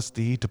enough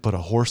LSD to put a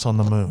horse on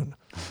the moon.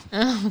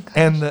 Oh,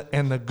 and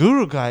the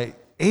guru guy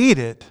ate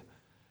it,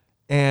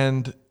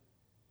 and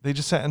they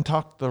just sat and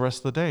talked the rest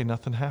of the day.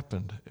 Nothing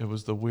happened. It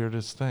was the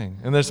weirdest thing.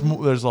 And there's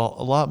a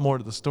lot more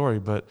to the story,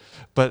 but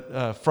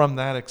from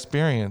that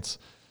experience,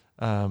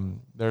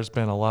 there's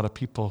been a lot of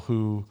people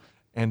who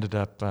ended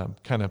up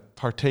kind of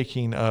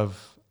partaking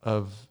of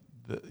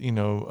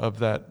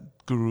that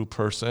guru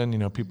person. You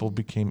know, people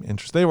became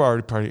interested. They were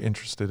already pretty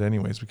interested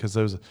anyways, because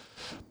there was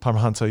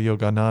Paramahansa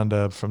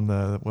Yogananda from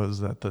the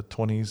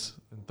 20s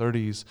and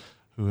 30s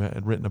who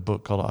had written a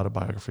book called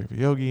Autobiography of a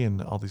Yogi,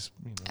 and all these.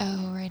 You know,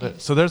 Oh, right.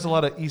 so there's a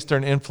lot of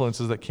Eastern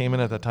influences that came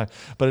in at that time.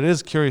 But it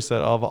is curious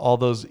that of all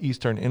those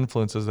Eastern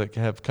influences that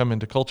have come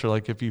into culture,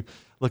 like if you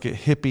look at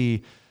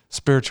hippie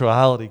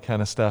spirituality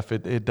kind of stuff,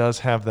 it does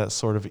have that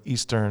sort of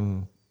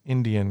Eastern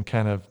Indian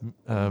kind of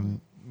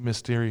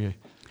mystery.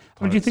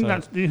 Well, do you think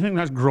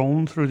that's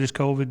grown through this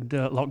COVID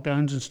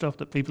lockdowns and stuff,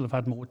 that people have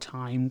had more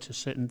time to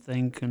sit and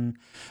think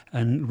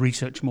and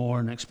research more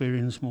and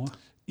experience more?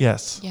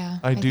 Yes, Yeah,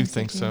 I do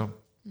think so, so.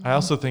 Mm-hmm. I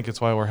also think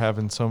it's why we're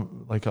having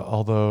some, like,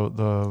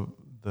 although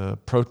the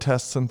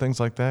protests and things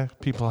like that,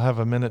 people have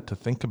a minute to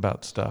think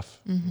about stuff.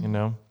 You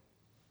know,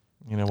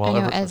 I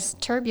know, as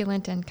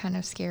turbulent and kind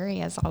of scary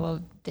as all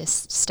of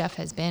this stuff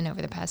has been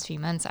over the past few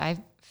months,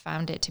 I've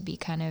found it to be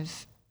kind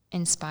of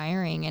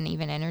inspiring and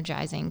even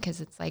energizing,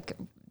 because it's like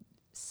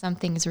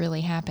something's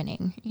really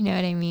happening. You know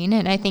what I mean?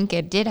 And I think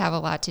it did have a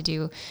lot to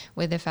do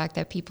with the fact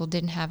that people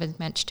didn't have as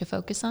much to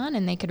focus on,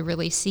 and they could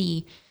really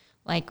see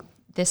like,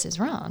 this is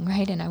wrong,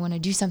 right? And I want to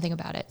do something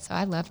about it. So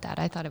I loved that.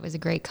 I thought it was a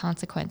great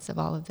consequence of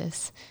all of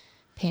this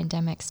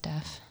pandemic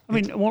stuff. I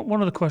mean,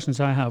 one of the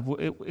questions I have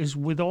is,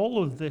 with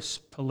all of this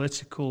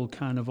political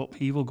kind of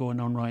upheaval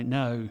going on right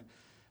now,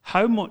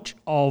 how much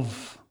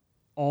of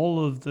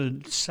all of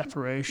the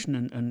separation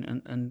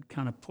and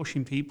kind of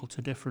pushing people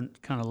to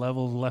different kind of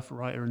levels, left,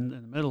 right, or in the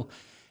middle,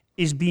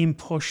 is being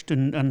pushed,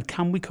 and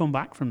can we come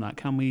back from that?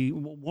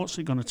 What's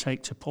it going to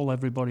take to pull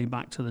everybody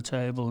back to the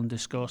table and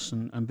discuss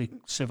and be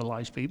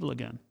civilized people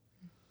again?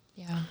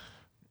 Yeah.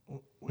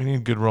 We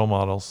need good role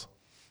models.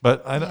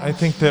 But I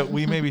think that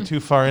we may be too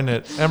far in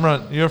it.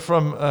 Emran, you're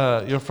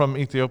from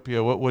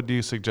Ethiopia. What do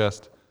you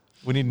suggest?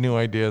 We need new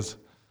ideas.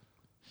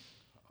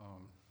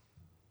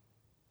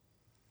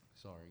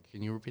 Sorry,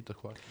 can you repeat the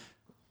question?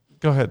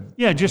 Go ahead.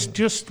 Yeah,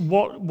 just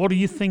what do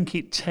you think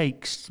it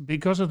takes,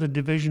 because of the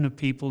division of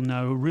people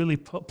now, really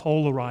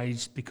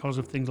polarized because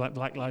of things like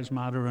Black Lives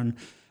Matter and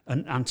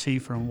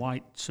Antifa and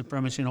white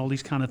supremacy and all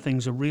these kind of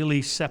things are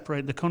really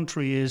separate. The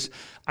country is,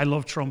 I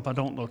love Trump, I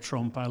don't love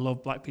Trump, I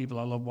love black people,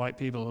 I love white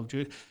people, I love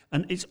Jews.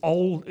 And it's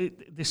all,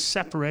 this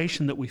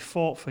separation that we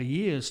fought for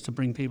years to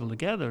bring people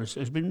together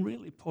has been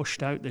really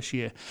pushed out this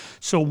year.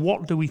 So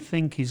what do we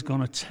think is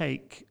going to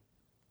take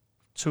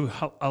to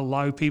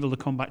allow people to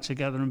come back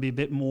together and be a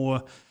bit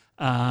more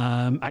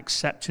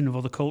accepting of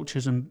other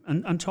cultures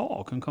and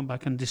talk and come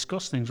back and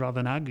discuss things rather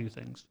than argue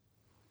things?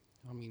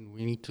 I mean,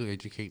 we need to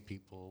educate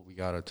people. We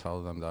got to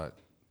tell them that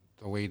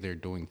the way they're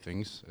doing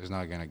things is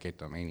not going to get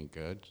them any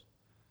good.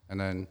 And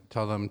then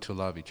tell them to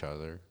love each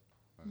other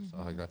and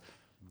stuff like that.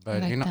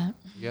 But I like that.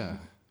 Yeah,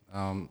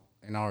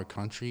 in our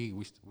country,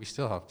 we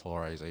still have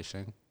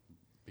polarization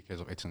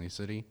because of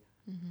ethnicity.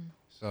 Mm-hmm.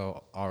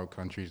 So our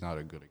country is not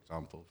a good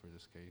example for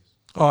this case.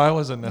 Oh, I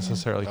wasn't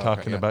necessarily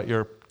talking yeah. about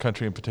your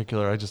country in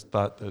particular. I just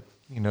thought that,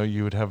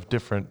 you would have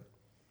different,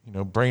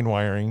 brain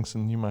wirings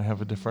and you might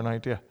have a different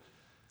idea.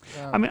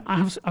 I mean,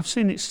 I've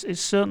seen it's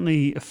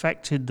certainly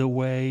affected the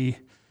way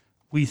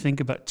we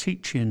think about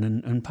teaching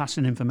and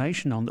passing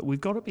information on, that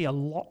we've got to be a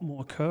lot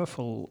more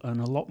careful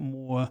and a lot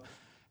more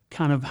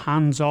kind of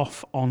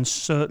hands-off on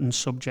certain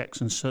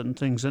subjects and certain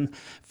things. And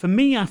for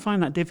me, I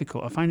find that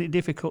difficult. I find it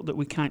difficult that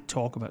we can't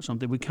talk about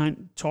something. We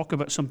can't talk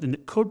about something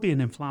that could be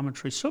an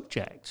inflammatory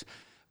subject,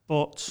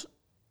 but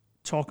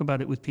talk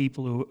about it with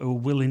people who are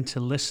willing to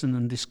listen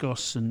and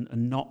discuss and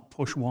not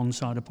push one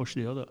side or push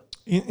the other.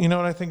 You know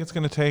what I think it's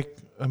going to take,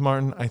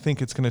 Martin? I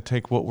think it's going to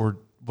take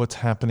what's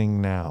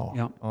happening now.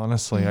 Yeah.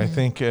 Honestly, I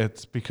think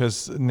it's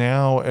because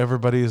now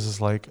everybody is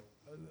like,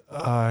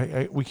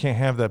 we can't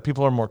have that.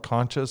 People are more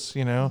conscious,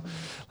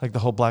 like the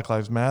whole Black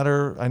Lives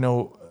Matter. I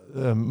know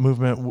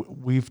movement.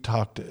 We've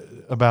talked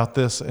about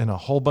this in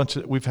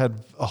we've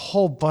had a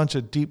whole bunch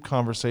of deep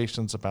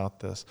conversations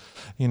about this,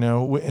 in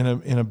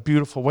a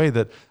beautiful way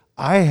that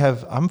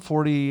I'm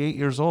 48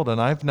 years old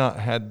and I've not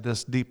had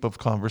this deep of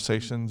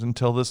conversations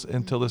until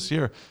this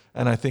year.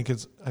 And I think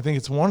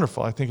it's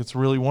wonderful. I think it's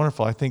really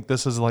wonderful. I think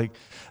this is like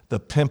the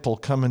pimple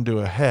coming to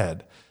a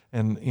head.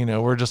 And,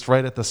 we're just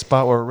right at the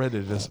spot where we're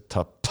ready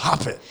to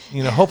pop it.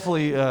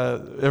 Hopefully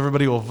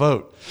everybody will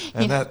vote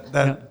and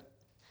that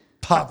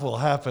pop will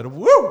happen.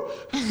 Woo!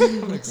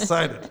 I'm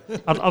excited.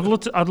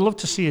 I'd love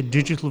to see a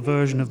digital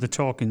version of the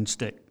talking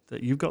stick.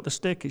 That you've got the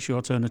stick, it's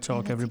your turn to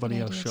talk, everybody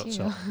else shuts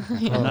up.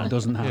 And that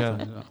doesn't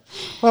happen. Yeah.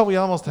 Well, we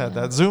almost had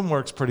that. Zoom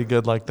works pretty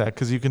good like that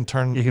because you can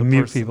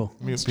mute people.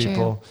 Mute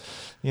people.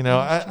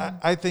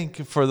 I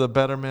think for the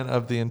betterment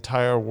of the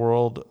entire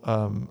world,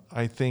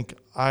 I think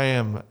I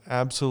am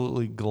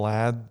absolutely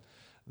glad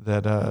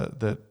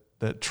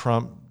that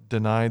Trump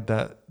denied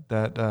that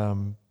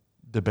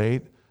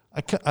debate.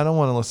 I don't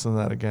want to listen to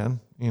that again,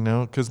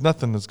 because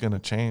nothing is going to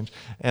change.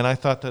 And I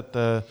thought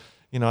that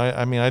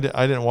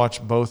I didn't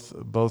watch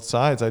both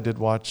sides. I did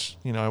watch,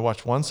 I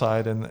watched one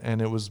side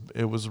and it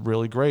was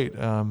really great.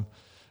 I'll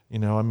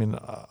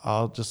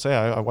just say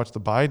I watched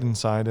the Biden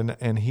side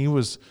and he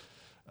was,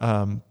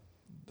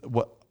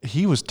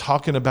 he was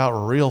talking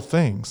about real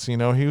things. He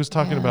was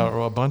talking about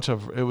a bunch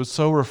of, it was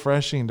so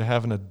refreshing to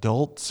have an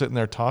adult sitting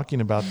there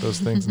talking about those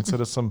things instead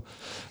of some,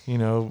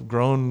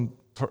 grown,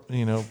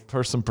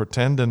 person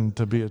pretending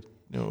to be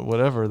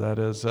whatever that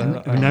is.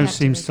 Who now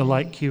seems to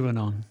like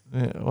QAnon.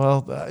 Yeah,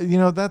 well,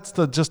 that's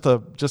just a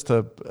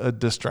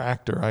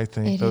distractor. I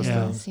think those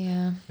things.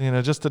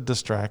 Yeah. Just a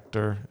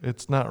distractor.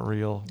 It's not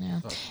real.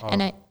 Yeah.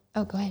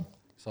 Go ahead.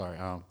 Sorry.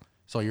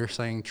 So you're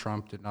saying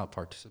Trump did not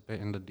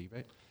participate in the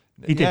debate?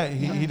 He did. Yeah,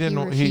 he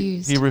didn't.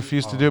 He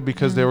refused to do it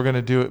because they were going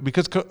to do it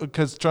because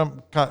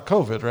Trump got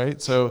COVID,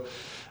 right? So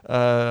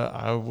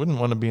I wouldn't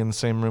want to be in the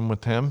same room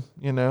with him,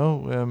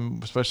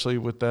 especially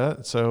with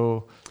that.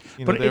 So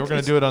they were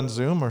going to do it on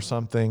Zoom or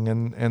something,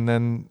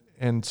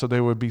 and so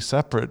they would be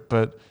separate.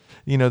 But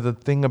the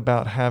thing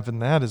about having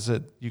that is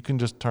that you can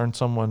just turn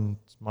someone's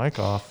mic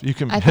off. You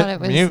can I thought it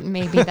was mute.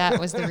 maybe that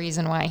was the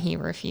reason why he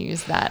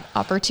refused that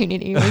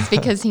opportunity, was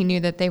because he knew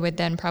that they would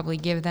then probably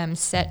give them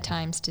set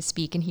times to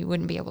speak and he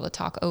wouldn't be able to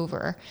talk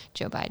over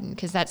Joe Biden,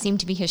 because that seemed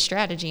to be his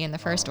strategy in the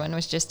first one,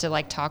 was just to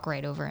like talk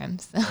right over him.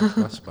 So.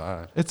 That's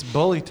bad. It's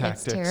bully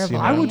tactics. terrible.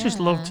 I would Yeah. just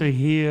love to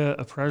hear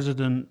a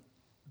president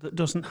that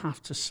doesn't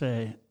have to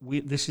say,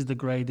 this is the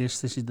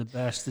greatest, this is the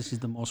best, this is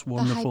the most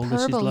wonderful, The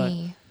this is like...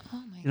 hyperbole. Oh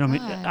my You know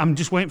what I God. mean? I'm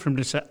just waiting for him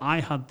to say, I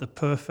had the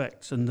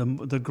perfect and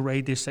the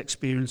greatest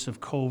experience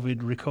of COVID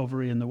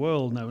recovery in the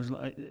world. And I was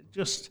like,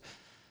 just,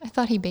 I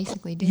thought he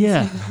basically did.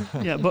 yeah. say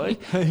that. Yeah, but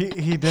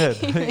he did.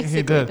 he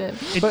Basically did.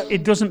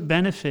 it doesn't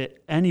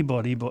benefit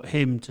anybody but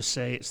him to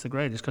say it's the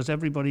greatest, because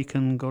everybody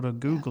can go to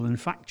Google and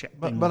fact check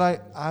things.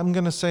 But I'm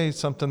going to say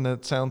something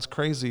that sounds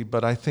crazy,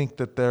 but I think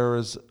that there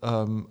is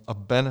a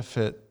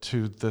benefit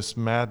to this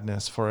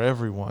madness for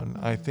everyone.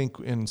 I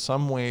think in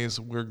some ways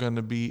we're going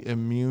to be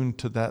immune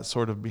to that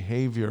sort of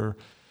behavior,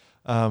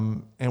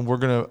 and we're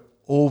going to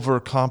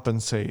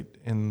overcompensate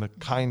in the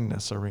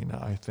kindness arena,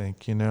 I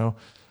think, Just not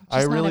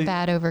a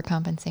bad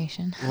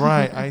overcompensation.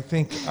 Right. I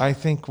think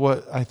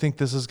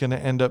this is going to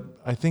end up,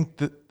 I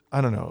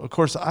don't know. Of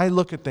course, I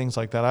look at things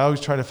like that. I always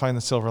try to find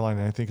the silver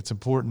lining. I think it's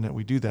important that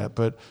we do that.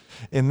 But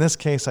in this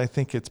case, I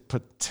think it's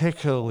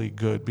particularly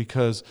good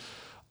because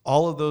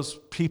all of those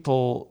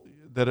people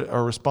that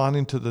are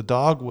responding to the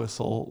dog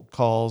whistle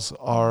calls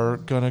are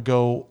going to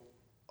go,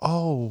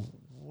 oh,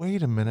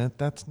 wait a minute,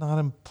 that's not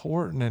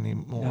important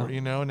anymore.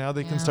 Yeah. Now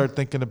they can start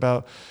thinking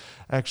about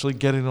actually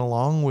getting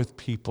along with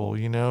people.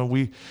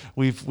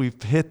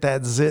 We've hit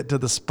that zit to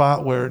the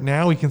spot where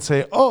now we can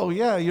say, oh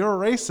yeah,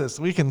 you're a racist.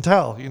 We can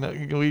tell,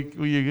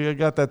 you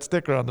got that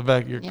sticker on the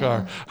back of your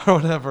car or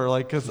whatever,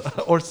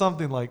 or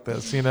something like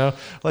this,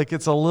 like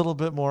it's a little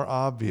bit more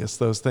obvious,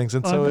 those things.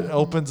 And so it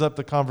opens up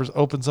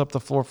the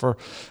floor for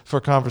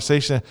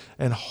conversation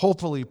and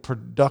hopefully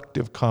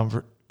productive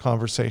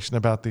conversation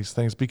about these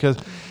things, because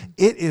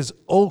it is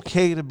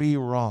okay to be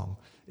wrong.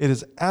 It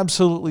is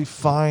absolutely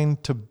fine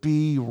to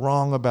be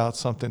wrong about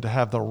something, to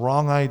have the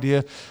wrong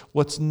idea.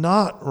 What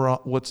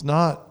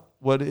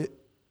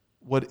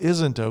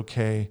isn't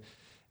okay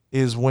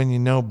is when you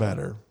know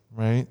better,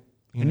 right?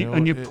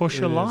 And you push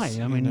a lie.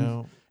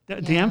 The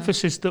Yeah.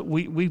 emphasis that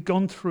we've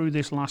gone through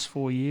this last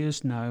 4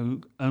 years now,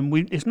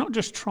 and it's not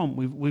just Trump.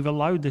 We've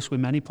allowed this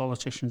with many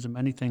politicians and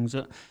many things,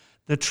 that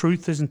the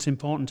truth isn't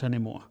important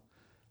anymore,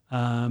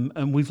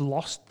 and we've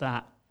lost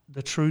that.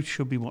 The truth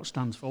should be what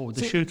stands forward.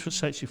 The truth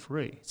sets you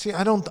free. See,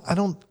 I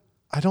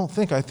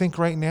think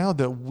right now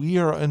that we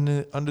are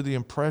under the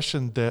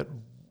impression that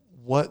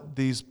what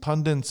these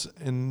pundits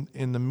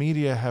in the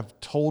media have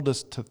told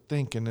us to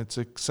think, and it's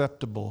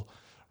acceptable,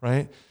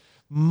 right?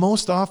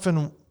 Most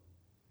often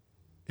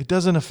it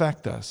doesn't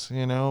affect us,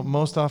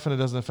 Most often it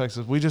doesn't affect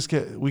us.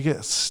 We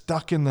get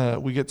stuck in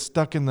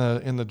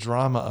the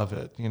drama of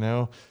it,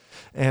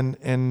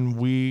 and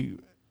we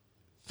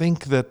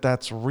think that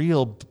that's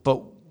real,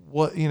 but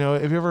have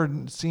you ever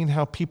seen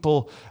how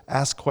people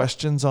ask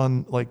questions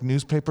on like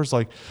newspapers,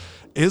 like,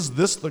 is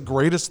this the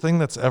greatest thing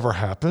that's ever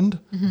happened?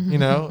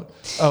 Oh,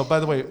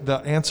 by the way, the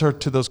answer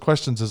to those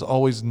questions is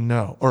always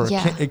no, or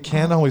it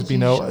can always be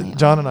no.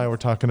 John and I were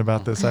talking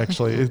about this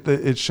actually.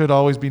 It should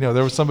always be no.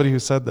 There was somebody who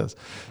said this,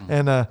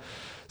 and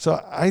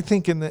so I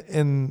think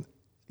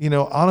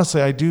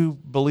honestly, I do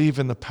believe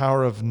in the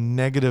power of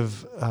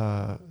negative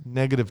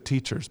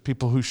teachers,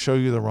 people who show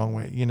you the wrong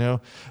way.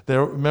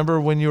 Remember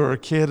when you were a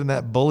kid and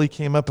that bully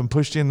came up and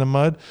pushed you in the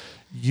mud?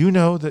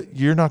 That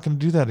you're not going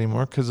to do that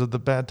anymore because of the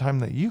bad time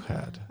that you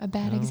had. A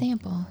bad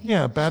example.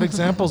 Yeah, bad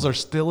examples are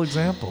still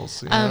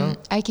examples.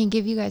 I can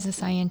give you guys a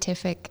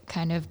scientific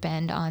kind of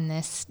bend on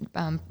this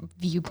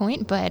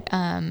viewpoint, but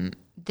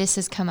this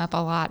has come up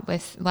a lot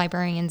with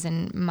librarians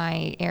in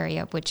my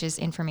area, which is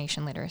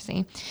information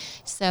literacy.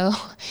 So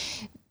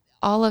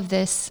all of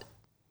this,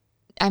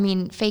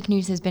 fake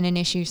news has been an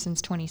issue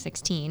since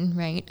 2016,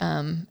 right?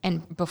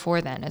 And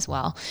before then as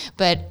well.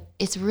 But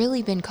it's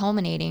really been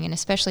culminating, and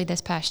especially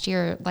this past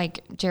year,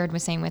 like Jared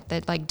was saying, with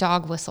the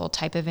dog whistle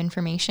type of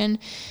information.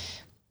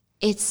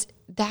 It's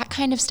that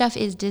kind of stuff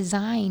is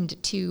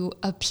designed to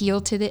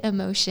appeal to the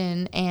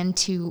emotion and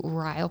to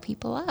rile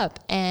people up.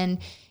 And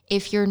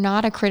if you're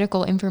not a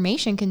critical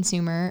information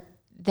consumer,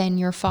 then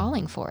you're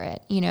falling for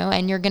it,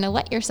 and you're going to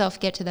let yourself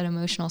get to that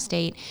emotional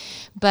state.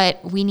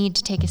 But we need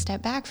to take a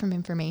step back from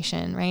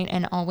information, right?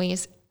 And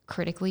always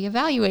critically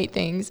evaluate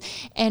things,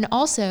 and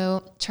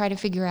also try to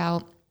figure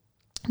out.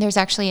 There's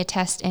actually a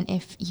test, and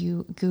if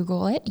you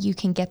Google it, you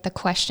can get the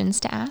questions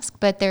to ask,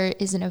 but there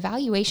is an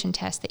evaluation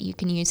test that you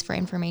can use for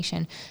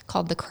information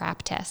called the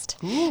CRAAP test.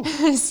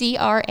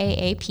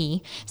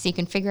 CRAAP, so you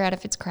can figure out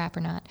if it's crap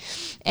or not.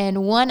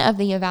 And one of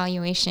the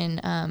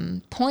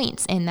evaluation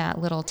points in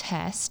that little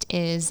test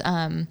is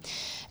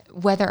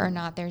whether or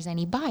not there's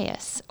any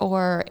bias,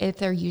 or if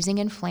they're using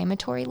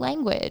inflammatory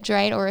language,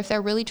 right? Or if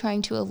they're really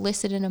trying to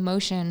elicit an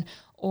emotion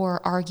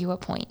or argue a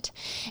point.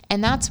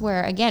 And that's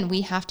where, again,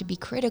 we have to be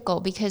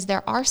critical, because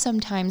there are some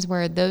times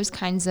where those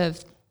kinds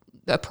of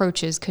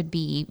approaches could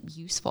be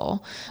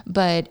useful.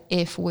 But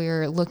if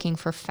we're looking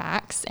for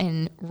facts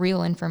and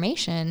real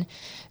information,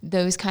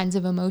 those kinds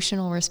of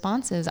emotional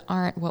responses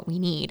aren't what we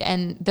need.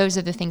 And those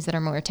are the things that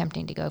are more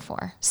tempting to go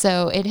for.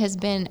 So it has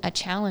been a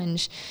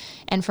challenge.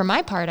 And for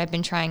my part, I've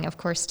been trying, of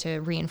course, to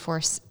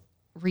reinforce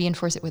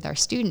it with our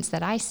students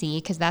that I see,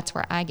 because that's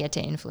where I get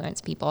to influence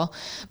people.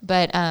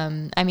 But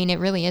I mean, it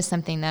really is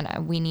something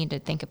that we need to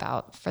think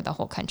about for the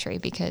whole country,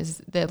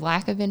 because the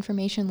lack of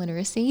information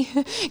literacy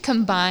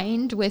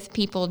combined with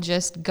people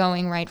just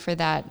going right for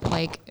that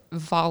like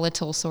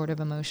volatile sort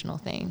of emotional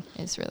thing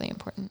is really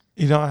important.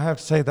 You know, I have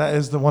to say that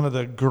is one of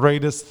the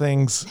greatest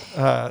things.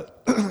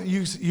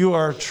 You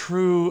are a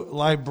true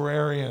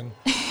librarian.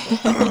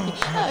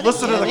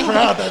 Listen to the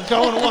crowd; they're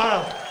going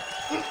wild.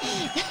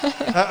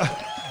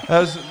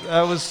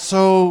 That was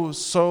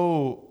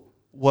so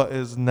what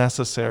is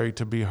necessary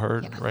to be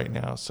heard right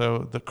now.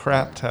 So the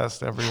CRAAP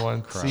test,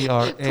 everyone,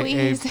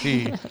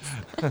 CRAAP.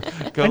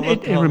 Go and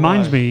look it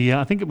reminds me,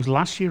 I think it was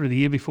last year or the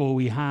year before,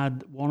 we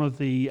had one of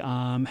the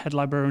head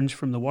librarians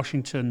from the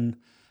Washington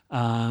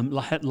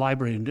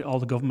library and all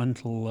the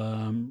governmental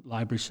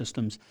library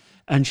systems,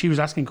 and she was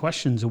asking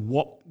questions of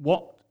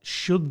what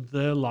should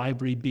the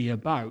library be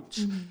about?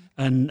 Mm-hmm.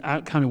 And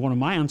kind of one of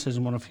my answers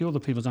and one of a few other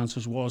people's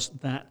answers was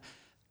that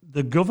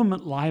the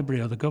government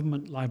library or the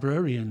government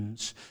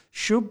librarians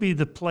should be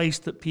the place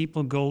that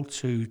people go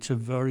to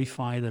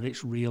verify that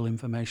it's real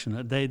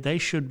information. That they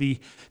should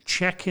be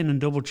checking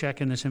and double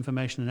checking this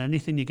information, and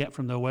anything you get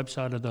from their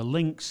website or their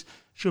links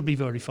should be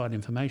verified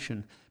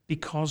information.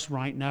 Because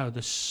right now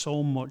there's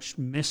so much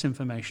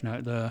misinformation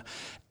out there.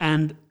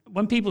 And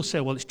when people say,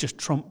 well, it's just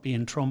Trump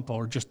being Trump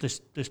or just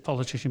this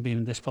politician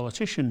being this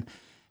politician,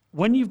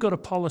 when you've got a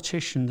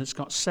politician that's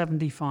got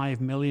 75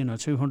 million or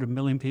 200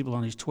 million people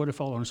on his Twitter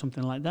follower or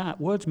something like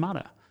that, words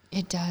matter.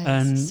 It does,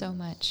 and so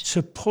much.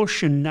 To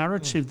push a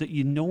narrative that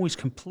you know is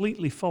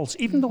completely false,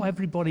 even though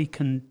everybody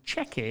can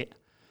check it,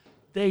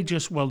 they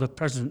just, well, the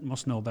president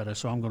must know better,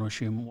 so I'm going to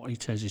assume what he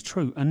says is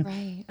true.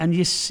 And and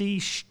you see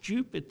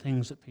stupid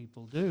things that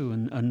people do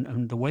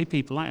and the way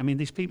people act. I mean,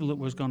 these people that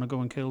was going to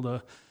go and kill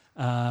the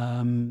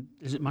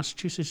is it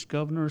Massachusetts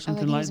governor or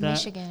something like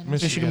that?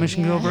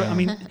 Michigan governor. I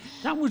mean,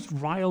 that was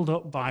riled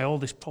up by all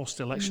this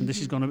post-election.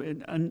 This is going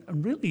to, and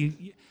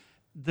really,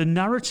 the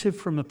narrative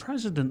from the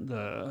president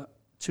there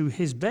to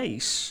his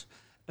base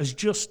has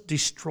just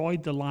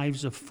destroyed the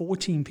lives of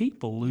 14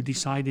 people who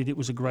decided it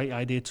was a great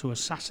idea to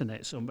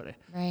assassinate somebody.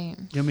 Right.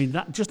 I mean,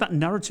 that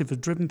narrative has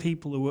driven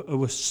people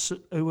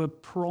who were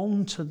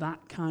prone to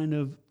that kind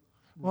of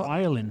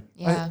riling.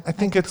 Yeah, I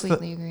think I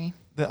completely agree.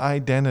 The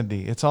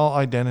identity. It's all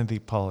identity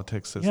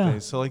politics these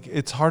days. So like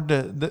it's hard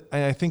to,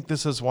 I think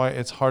this is why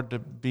it's hard to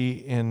be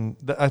in,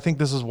 I think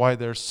this is why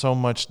there's so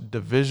much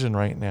division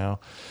right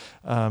now,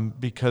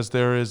 because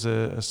there is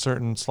a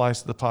certain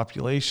slice of the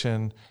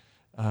population.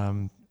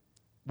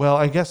 Well,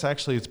 I guess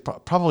actually it's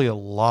probably a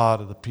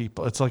lot of the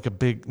people. It's like a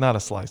big, not a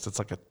slice, it's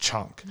like a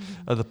chunk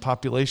of the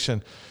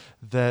population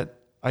that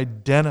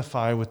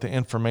identify with the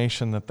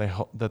information that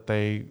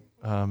they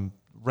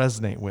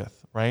resonate with.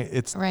 Right?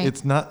 It's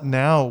not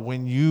now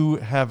when you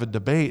have a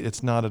debate,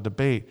 it's not a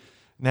debate.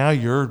 Now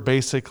you're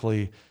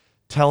basically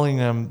telling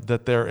them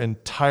that their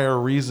entire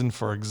reason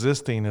for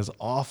existing is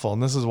awful.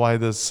 And this is why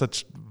there's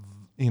such,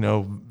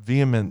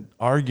 vehement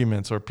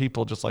arguments or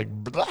people just like,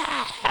 blah,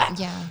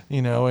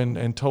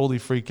 and totally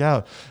freak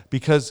out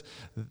because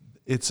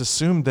it's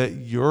assumed that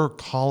you're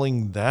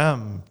calling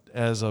them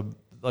as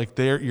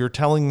you're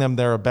telling them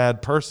they're a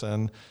bad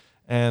person.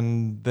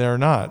 And they're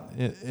not.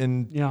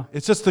 And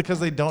it's just because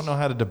they don't know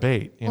how to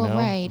debate, you know?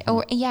 Right.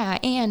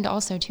 And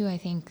also, too, I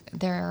think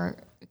they're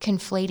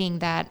conflating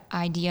that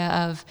idea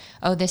of,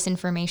 this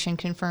information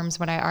confirms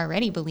what I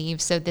already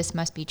believe, so this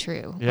must be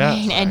true. Yeah.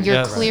 Right? And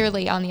you're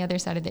clearly on the other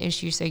side of the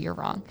issue, so you're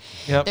wrong.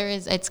 Yep.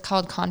 It's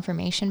called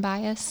confirmation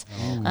bias.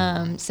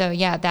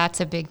 That's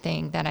a big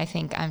thing that I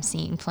think I'm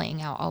seeing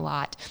playing out a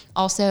lot.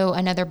 Also,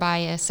 another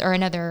bias or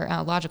another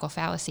logical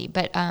fallacy,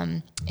 but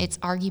it's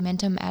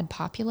argumentum ad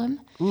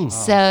populum.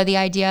 So the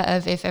idea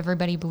of if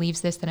everybody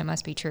believes this, then it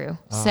must be true.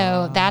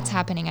 So that's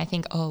happening, I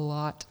think, a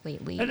lot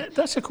lately. And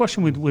that's a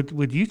question with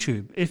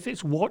YouTube. If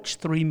it's watched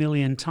 3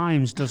 million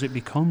times, does it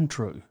become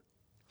true?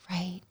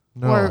 Right.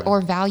 No.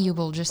 Or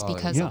valuable just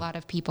because a lot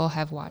of people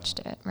have watched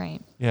it,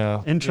 right?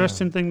 Yeah.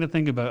 Interesting thing to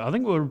think about. I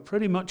think we're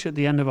pretty much at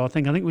the end of our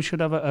thing. I think we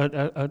should have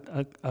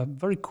a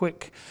very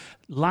quick,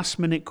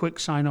 last-minute quick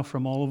sign-off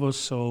from all of us.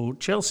 So,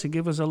 Chelsea,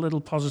 give us a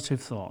little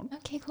positive thought.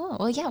 Okay, cool.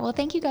 Well,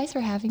 thank you guys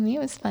for having me. It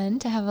was fun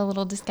to have a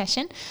little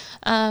discussion.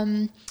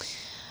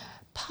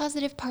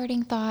 Positive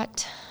parting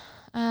thought.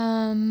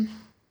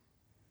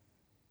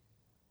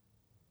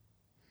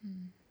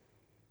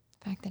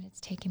 The fact that it's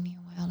taken me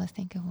a while to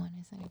think of one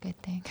isn't a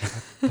good thing.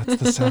 That's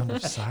the sound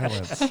of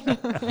silence.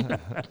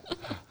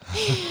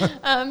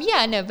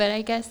 But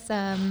I guess,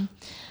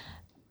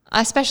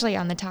 especially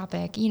on the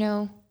topic,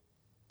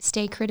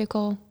 stay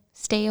critical,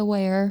 stay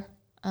aware,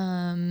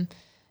 don't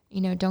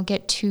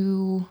get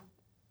too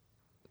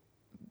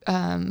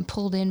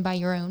pulled in by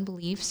your own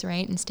beliefs,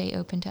 right? And stay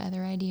open to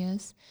other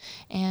ideas.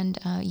 And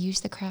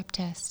use the CRAAP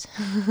test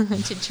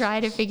to try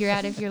to figure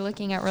out if you're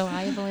looking at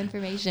reliable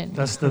information.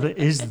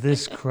 Is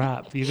this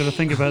crap? You got to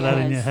think about that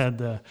in your head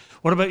there.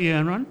 What about you,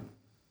 Emran?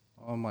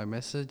 My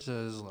message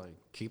is like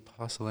keep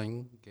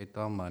hustling, get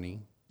that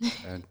money,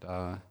 and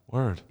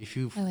Word. if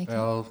you I like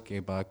fail,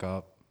 get back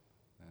up,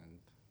 and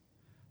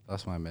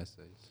that's my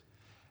message.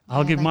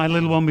 I'll give my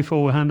little one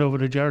before we hand over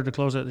to Jared to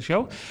close out the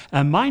show.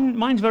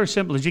 Mine's very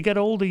simple. As you get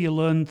older, you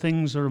learn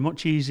things that are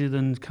much easier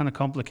than kind of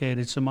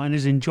complicated. So mine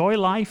is enjoy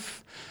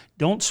life,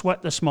 don't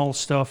sweat the small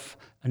stuff,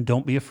 and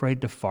don't be afraid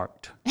to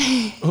fart.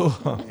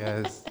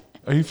 Yes.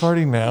 Are you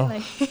farting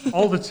now?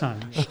 All the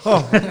time.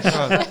 Oh, my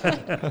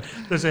God.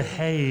 There's a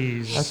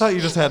haze. I thought you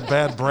just had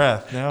bad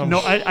breath. Now No,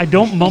 I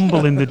don't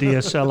mumble in the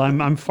DSL.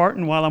 I'm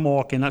farting while I'm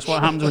walking. That's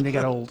what happens when you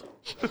get old.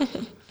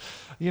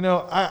 You know,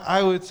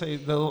 I would say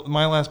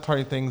my last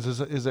party things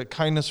is that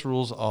kindness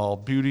rules all.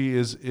 Beauty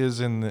is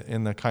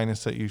in the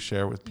kindness that you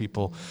share with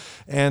people,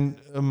 and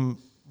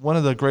one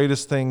of the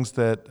greatest things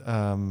that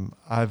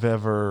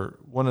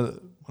one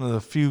of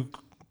the few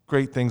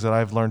great things that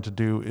I've learned to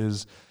do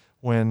is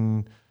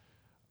when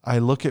I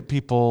look at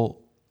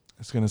people,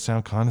 it's going to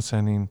sound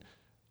condescending,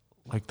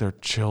 like they're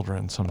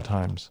children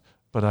sometimes,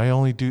 but I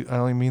only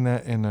mean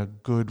that in a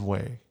good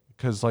way.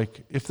 Because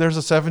like if there's a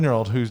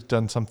 7-year-old who's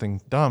done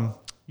something dumb,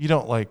 you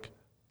don't like,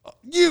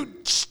 you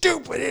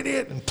stupid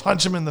idiot, and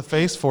punch him in the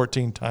face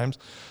 14 times.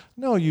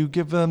 No, you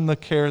give them the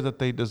care that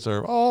they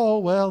deserve. Oh,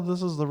 well,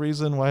 this is the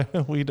reason why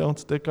we don't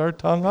stick our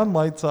tongue on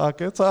light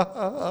sockets.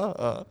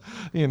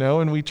 You know,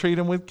 and we treat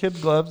them with kid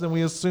gloves, and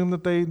we assume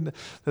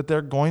that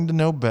they're going to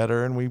know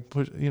better, and we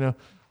push, you know.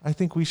 I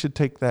think we should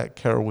take that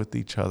care with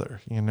each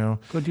other, you know.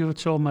 Could you have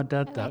told my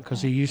dad that? Because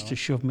he used to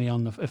shove me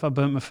on if I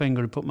burnt my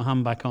finger, he'd put my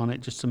hand back on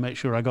it just to make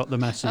sure I got the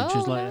message.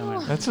 Oh, like,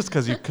 no. That's just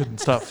because you couldn't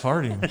stop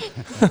farting.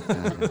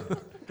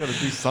 Got to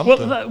do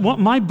something. Well,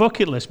 my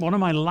bucket list, one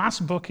of my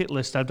last bucket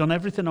lists, I've done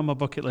everything on my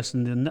bucket list,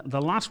 and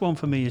the last one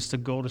for me is to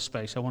go to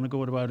space. I want to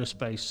go to outer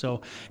space.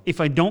 So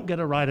if I don't get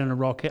a ride in a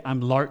rocket,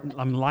 I'm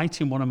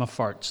lighting one of my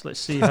farts.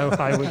 Let's see how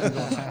high we can go.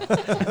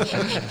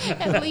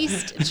 At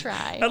least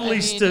try. At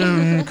least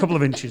a couple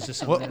of inches or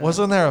something.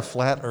 Wasn't there a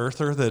flat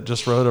earther that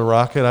just rode a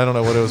rocket? I don't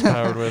know what it was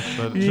powered with.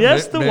 But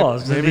Yes, there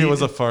was. Maybe it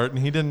was a fart, and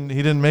he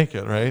didn't make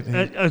it, right?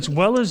 As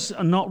well as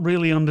not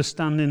really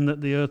understanding that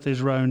the Earth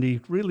is round,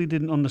 he really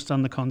didn't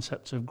understand the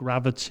concepts of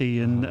gravity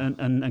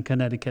and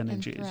kinetic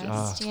energy.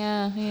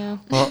 Yeah.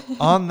 Well,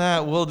 on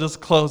that, we'll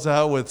just close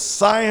out with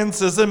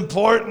science is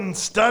important.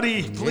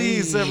 Study,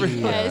 please,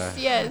 everyone.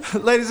 Yes.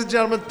 Ladies and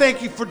gentlemen,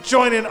 thank you for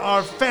joining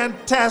our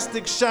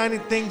fantastic Shiny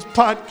Things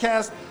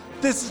podcast.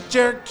 This is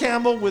Jared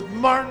Campbell with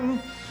Martin,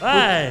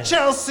 with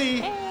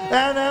Chelsea,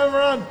 and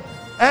Emran.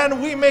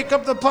 And we make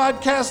up the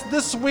podcast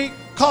this week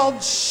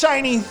called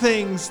Shiny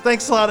Things.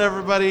 Thanks a lot,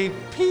 everybody.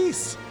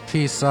 Peace.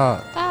 Peace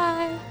out. Bye.